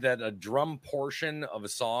a drum portion of a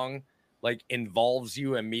song like involves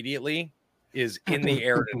you immediately is In the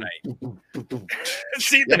Air Tonight.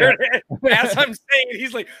 See there, as I'm saying,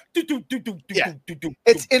 he's like,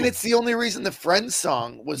 It's the only reason the Friends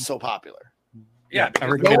song was so popular. Yeah,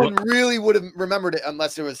 no one really would have remembered it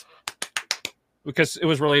unless it was. because it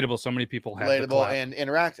was relatable. So many people had relatable and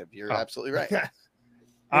interactive. You're absolutely right. In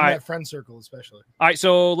that friend circle, especially. All right,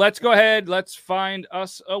 so let's go ahead. Let's find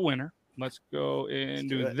us a winner. Let's go and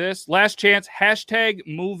do this. Last chance. Hashtag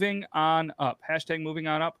moving on up. Hashtag moving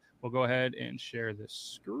on up. We'll go ahead and share this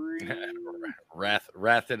screen.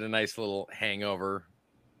 Wrath did a nice little hangover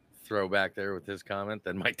throwback there with his comment.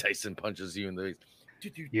 Then Mike Tyson punches you in the.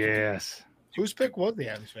 Yes. Whose pick was the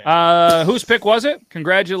Adams family? Whose pick was it?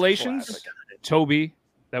 Congratulations, Toby.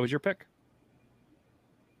 That was your pick.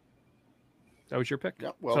 That was your pick.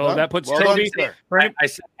 Yep, well so done. that puts well Toby. Done, I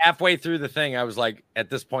said halfway through the thing, I was like, at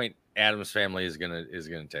this point, Adams family is gonna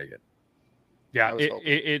take it. Yeah,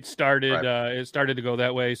 it started. Right. It started to go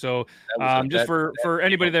that way. So, just for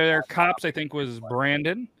anybody there, Cops I think was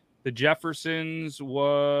Brandon. The Jeffersons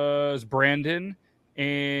was Brandon,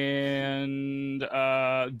 and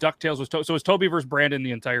DuckTales was so it was Toby versus Brandon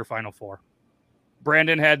the entire Final Four.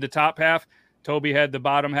 Brandon had the top half. Toby had the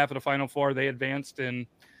bottom half of the Final Four. They advanced, and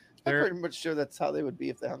I'm pretty much sure that's how they would be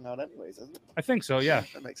if they hung out anyways, isn't it? I think so. Yeah,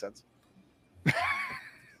 that makes sense.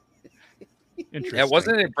 Interesting. Yeah,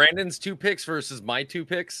 wasn't it Brandon's 2 picks versus my 2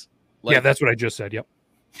 picks? Like, yeah, that's what I just said. Yep.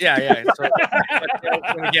 Yeah. So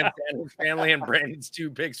went against Adam's family, and Brandon's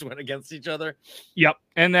 2 picks went against each other. Yep,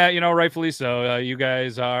 and that rightfully so. You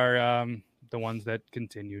guys are the ones that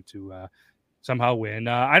continue to somehow win.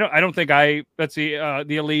 I don't think let's see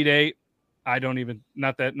the Elite Eight. I don't even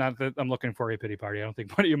not that I'm looking for a pity party. I don't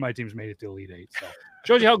think one of my teams made it to Elite Eight. So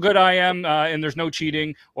shows you how good I am, and there's no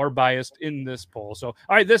cheating or biased in this poll. So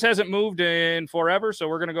all right, this hasn't moved in forever, so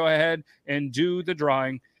we're gonna go ahead and do the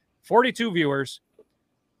drawing. 42 viewers.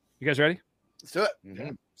 You guys ready? Let's do it.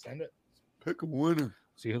 Mm-hmm. Send it. Pick a winner.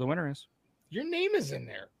 See who the winner is. Your name is in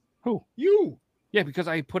there. Who? You. Yeah, because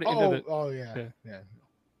I put it into the. Oh yeah.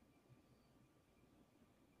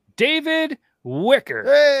 David Wicker.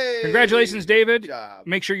 Hey, congratulations, David. Job.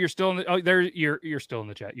 Make sure you're still in the you're still in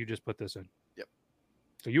the chat. You just put this in. Yep.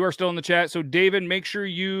 So you are still in the chat. So David, make sure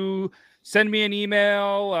you send me an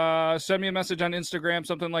email, send me a message on Instagram,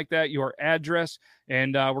 something like that, your address,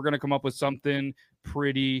 and we're gonna come up with something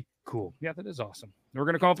pretty cool. Yeah, that is awesome. We're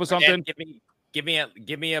gonna come up with something. Give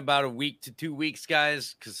me about a week to 2 weeks,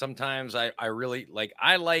 guys, because sometimes I really like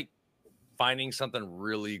finding something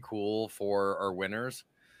really cool for our winners.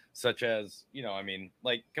 Such as,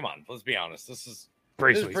 come on, let's be honest. This is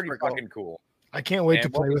pretty fucking cool. I can't wait to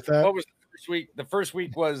play with that. What was the first week? The first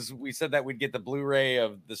week was we said that we'd get the Blu-ray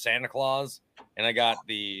of the Santa Claus, and I got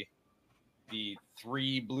the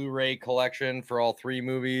 3 Blu-ray collection for all 3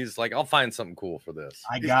 movies. Like, I'll find something cool for this.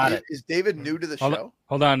 I got it. Is David new to the show?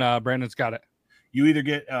 Hold on, Brandon's got it. You either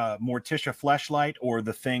get Morticia Fleshlight or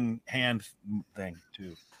the Thing hand thing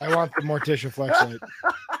too. I want the Morticia Fleshlight.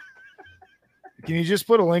 Can you just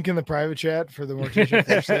put a link in the private chat for the Morticia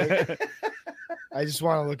Fleshlight? I just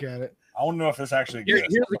want to look at it. I want to know if this actually exists.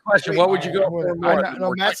 Here's the question: what would you go for more?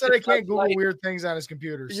 No, Matt said I can't Google weird things on his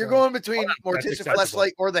computer. You're going between Morticia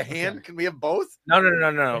Fleshlight or the hand. Okay. Can we have both? No.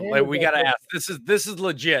 Like, we gotta ask. This is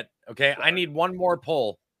legit. Okay, I need one more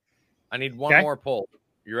poll. More poll.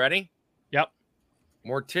 You ready? Yep.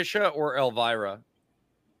 Morticia or Elvira?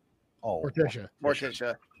 Oh, Morticia.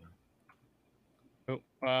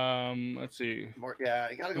 Let's see. You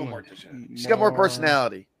gotta go Morticia. She's got more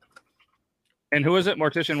personality. And who is it?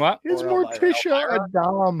 Mortician what? It's Morticia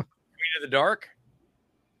Adam. Queen of the Dark.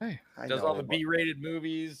 Hey, does all the B-rated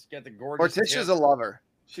movies. Get the gorgeous. Morticia's a lover.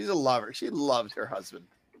 She's a lover. She loves her husband.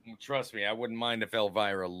 Trust me, I wouldn't mind if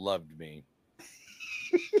Elvira loved me.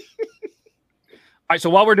 All right, so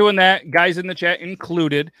while we're doing that, guys in the chat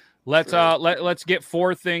included, let's get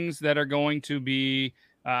 4 things that are going to be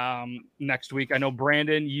next week. I know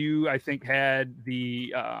Brandon, you I think had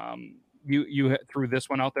the you threw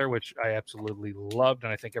this one out there, which I absolutely loved,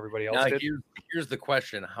 and I think everybody else did. Here's the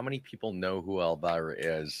question: how many people know who Elvira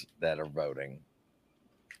is that are voting?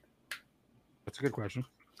 That's a good question.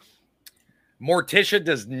 Morticia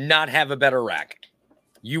does not have a better rack.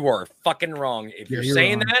 You are fucking wrong. If you're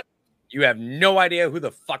saying wrong. That, you have no idea who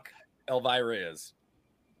the fuck Elvira is.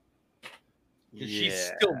 Yeah. She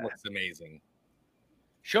still looks amazing.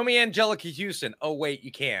 Show me Angelica Houston. Oh, wait,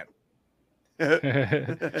 you can't. Show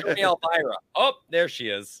me Elvira. Oh, there she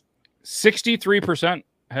is. 63%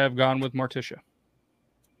 have gone with Morticia.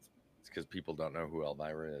 It's because people don't know who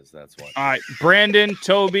Elvira is. That's why. All right. Brandon,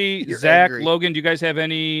 Toby, Zach, angry. Logan, do you guys have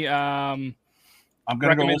any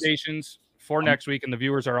recommendations for next week? And the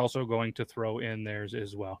viewers are also going to throw in theirs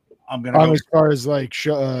as well. I'm going to as far as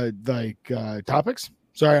topics.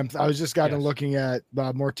 Sorry, I was just looking at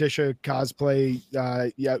Morticia cosplay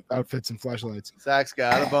outfits and fleshlights. Zach's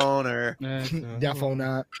got a boner. Defo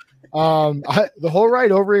not. The whole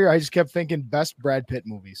ride over here, I just kept thinking best Brad Pitt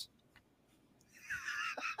movies.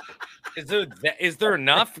 Is there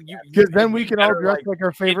enough? Because then we can all dress like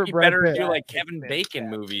our favorite Brad Pitt. Do like Kevin Bacon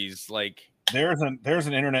movies. Like there's an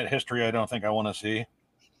internet history I don't think I want to see.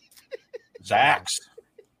 Zach's.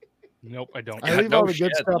 Nope, I don't. I leave all the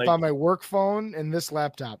good stuff on my work phone and this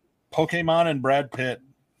laptop. Pokemon and Brad Pitt.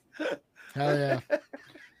 Hell yeah. All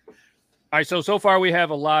right, so far we have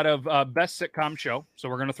a lot of best sitcom show. So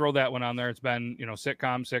we're going to throw that one on there. It's been,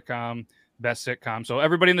 sitcom, best sitcom. So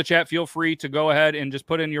everybody in the chat, feel free to go ahead and just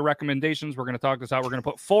put in your recommendations. We're going to talk this out. We're going to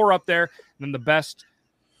put 4 up there. And then the best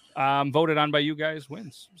voted on by you guys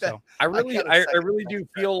wins. So I really do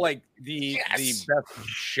feel like the best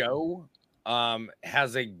show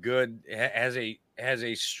has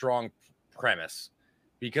a strong premise,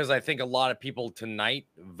 because I think a lot of people tonight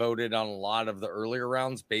voted on a lot of the earlier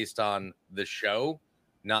rounds based on the show,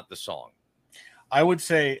 not the song. I would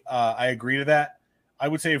say I agree to that. I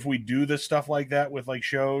would say if we do this stuff like that with like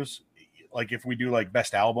shows, like if we do like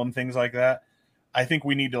best album, things like that, I think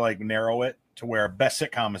we need to like narrow it to where best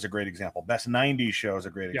sitcom is a great example. Best 90s show is a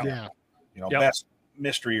great example. Yeah. Best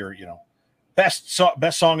mystery or, best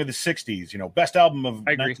song of the 60s, best album of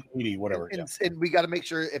 1980, whatever. And we got to make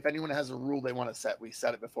sure if anyone has a rule they want to set, we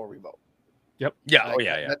set it before we vote. Yep.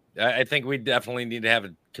 Yeah. I think we definitely need to have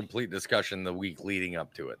a complete discussion the week leading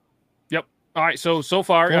up to it. Yep. All right. So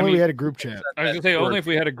far, we had a group chat. I was gonna say only if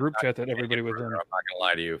we had a group chat that everybody was in. I'm not gonna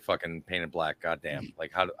lie to you. Fucking Painted Black. Goddamn.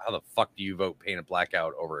 Like how the fuck do you vote Painted Black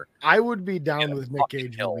out over? I would be down with Nick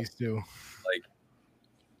Cage movies too. Like.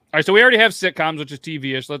 All right, so we already have sitcoms, which is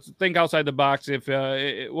TV-ish. Let's think outside the box. If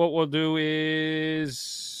what we'll do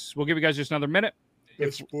is we'll give you guys just another minute.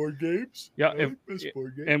 Best board games. Yeah,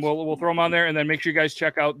 and we'll throw them on there, and then make sure you guys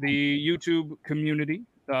check out the YouTube community,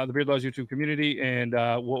 the Beard Laws YouTube community, and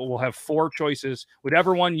we'll have 4 choices.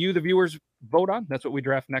 Whatever one you, the viewers, vote on, that's what we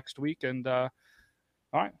draft next week. And all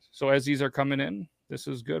right, so as these are coming in, this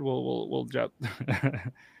is good. We'll jump.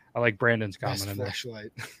 I like Brandon's comment in there.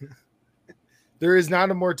 Flashlight. There is not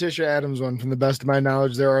a Morticia Addams one, from the best of my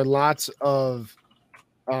knowledge. There are lots of,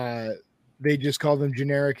 they just call them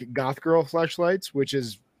generic goth girl fleshlights, which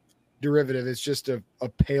is derivative. It's just a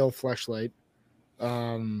pale fleshlight.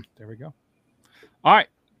 There we go. All right.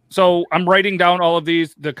 So I'm writing down all of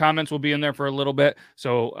these. The comments will be in there for a little bit.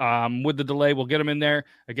 So with the delay, we'll get them in there.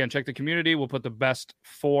 Again, check the community. We'll put the best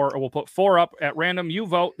 4, or we'll put 4 up at random. You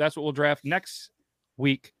vote. That's what we'll draft next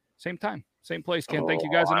week. Same time. Same place. Can't thank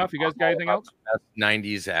you guys enough. You guys got anything else?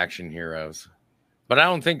 90s action heroes, but I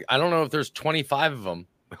don't know if there's 25 of them.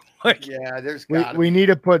 There's. We need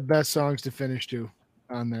to put best songs to finish to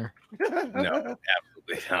on there. No, absolutely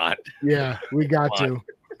not. Yeah, we got to.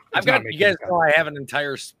 I've got. You guys know I have an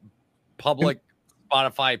entire public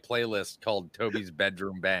Spotify playlist called Toby's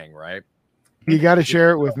Bedroom Bang. Right. You got to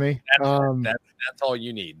share it with me. That's all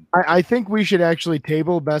you need. I think we should actually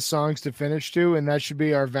table best songs to finish to, and that should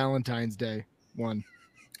be our Valentine's Day one.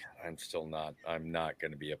 I'm not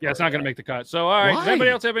going to be a part it's not going to make the cut. So, all right. Does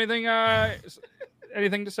anybody else have anything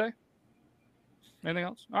anything to say? Anything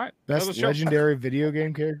else? All right. Best legendary video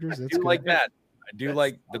game characters. I do like that. I do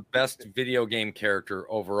like the best video game character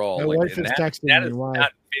overall. My wife is texting that is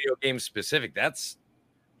not video game specific. That's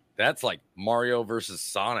like Mario versus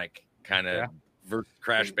Sonic kind of versus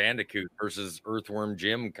Crash Bandicoot versus Earthworm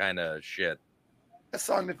Jim kind of shit. A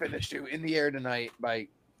song to finish to, In the Air Tonight by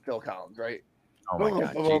Phil Collins, right? Oh my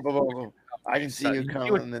God. I can see you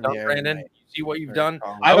coming in the air. Brandon, you see what you've done?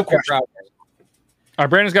 I have a question. All right,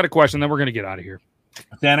 Brandon's got a question, then we're going to get out of here.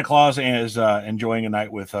 Santa Claus is enjoying a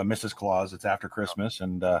night with Mrs. Claus. It's after Christmas,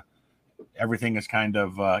 and everything is kind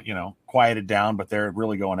of quieted down, but they're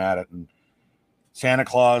really going at it. And Santa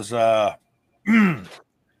Claus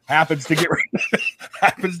happens to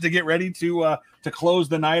get ready to close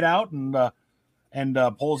the night out, and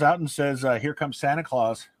pulls out and says, "Here comes Santa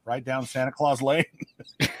Claus!" Right down Santa Claus Lane.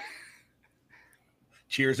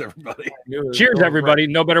 Cheers, everybody. Cheers, everybody.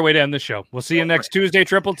 No better way to end the show. We'll see you next Tuesday,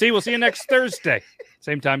 Triple T. We'll see you next Thursday.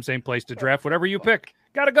 Same time, same place to draft whatever you pick.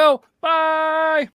 Gotta go. Bye.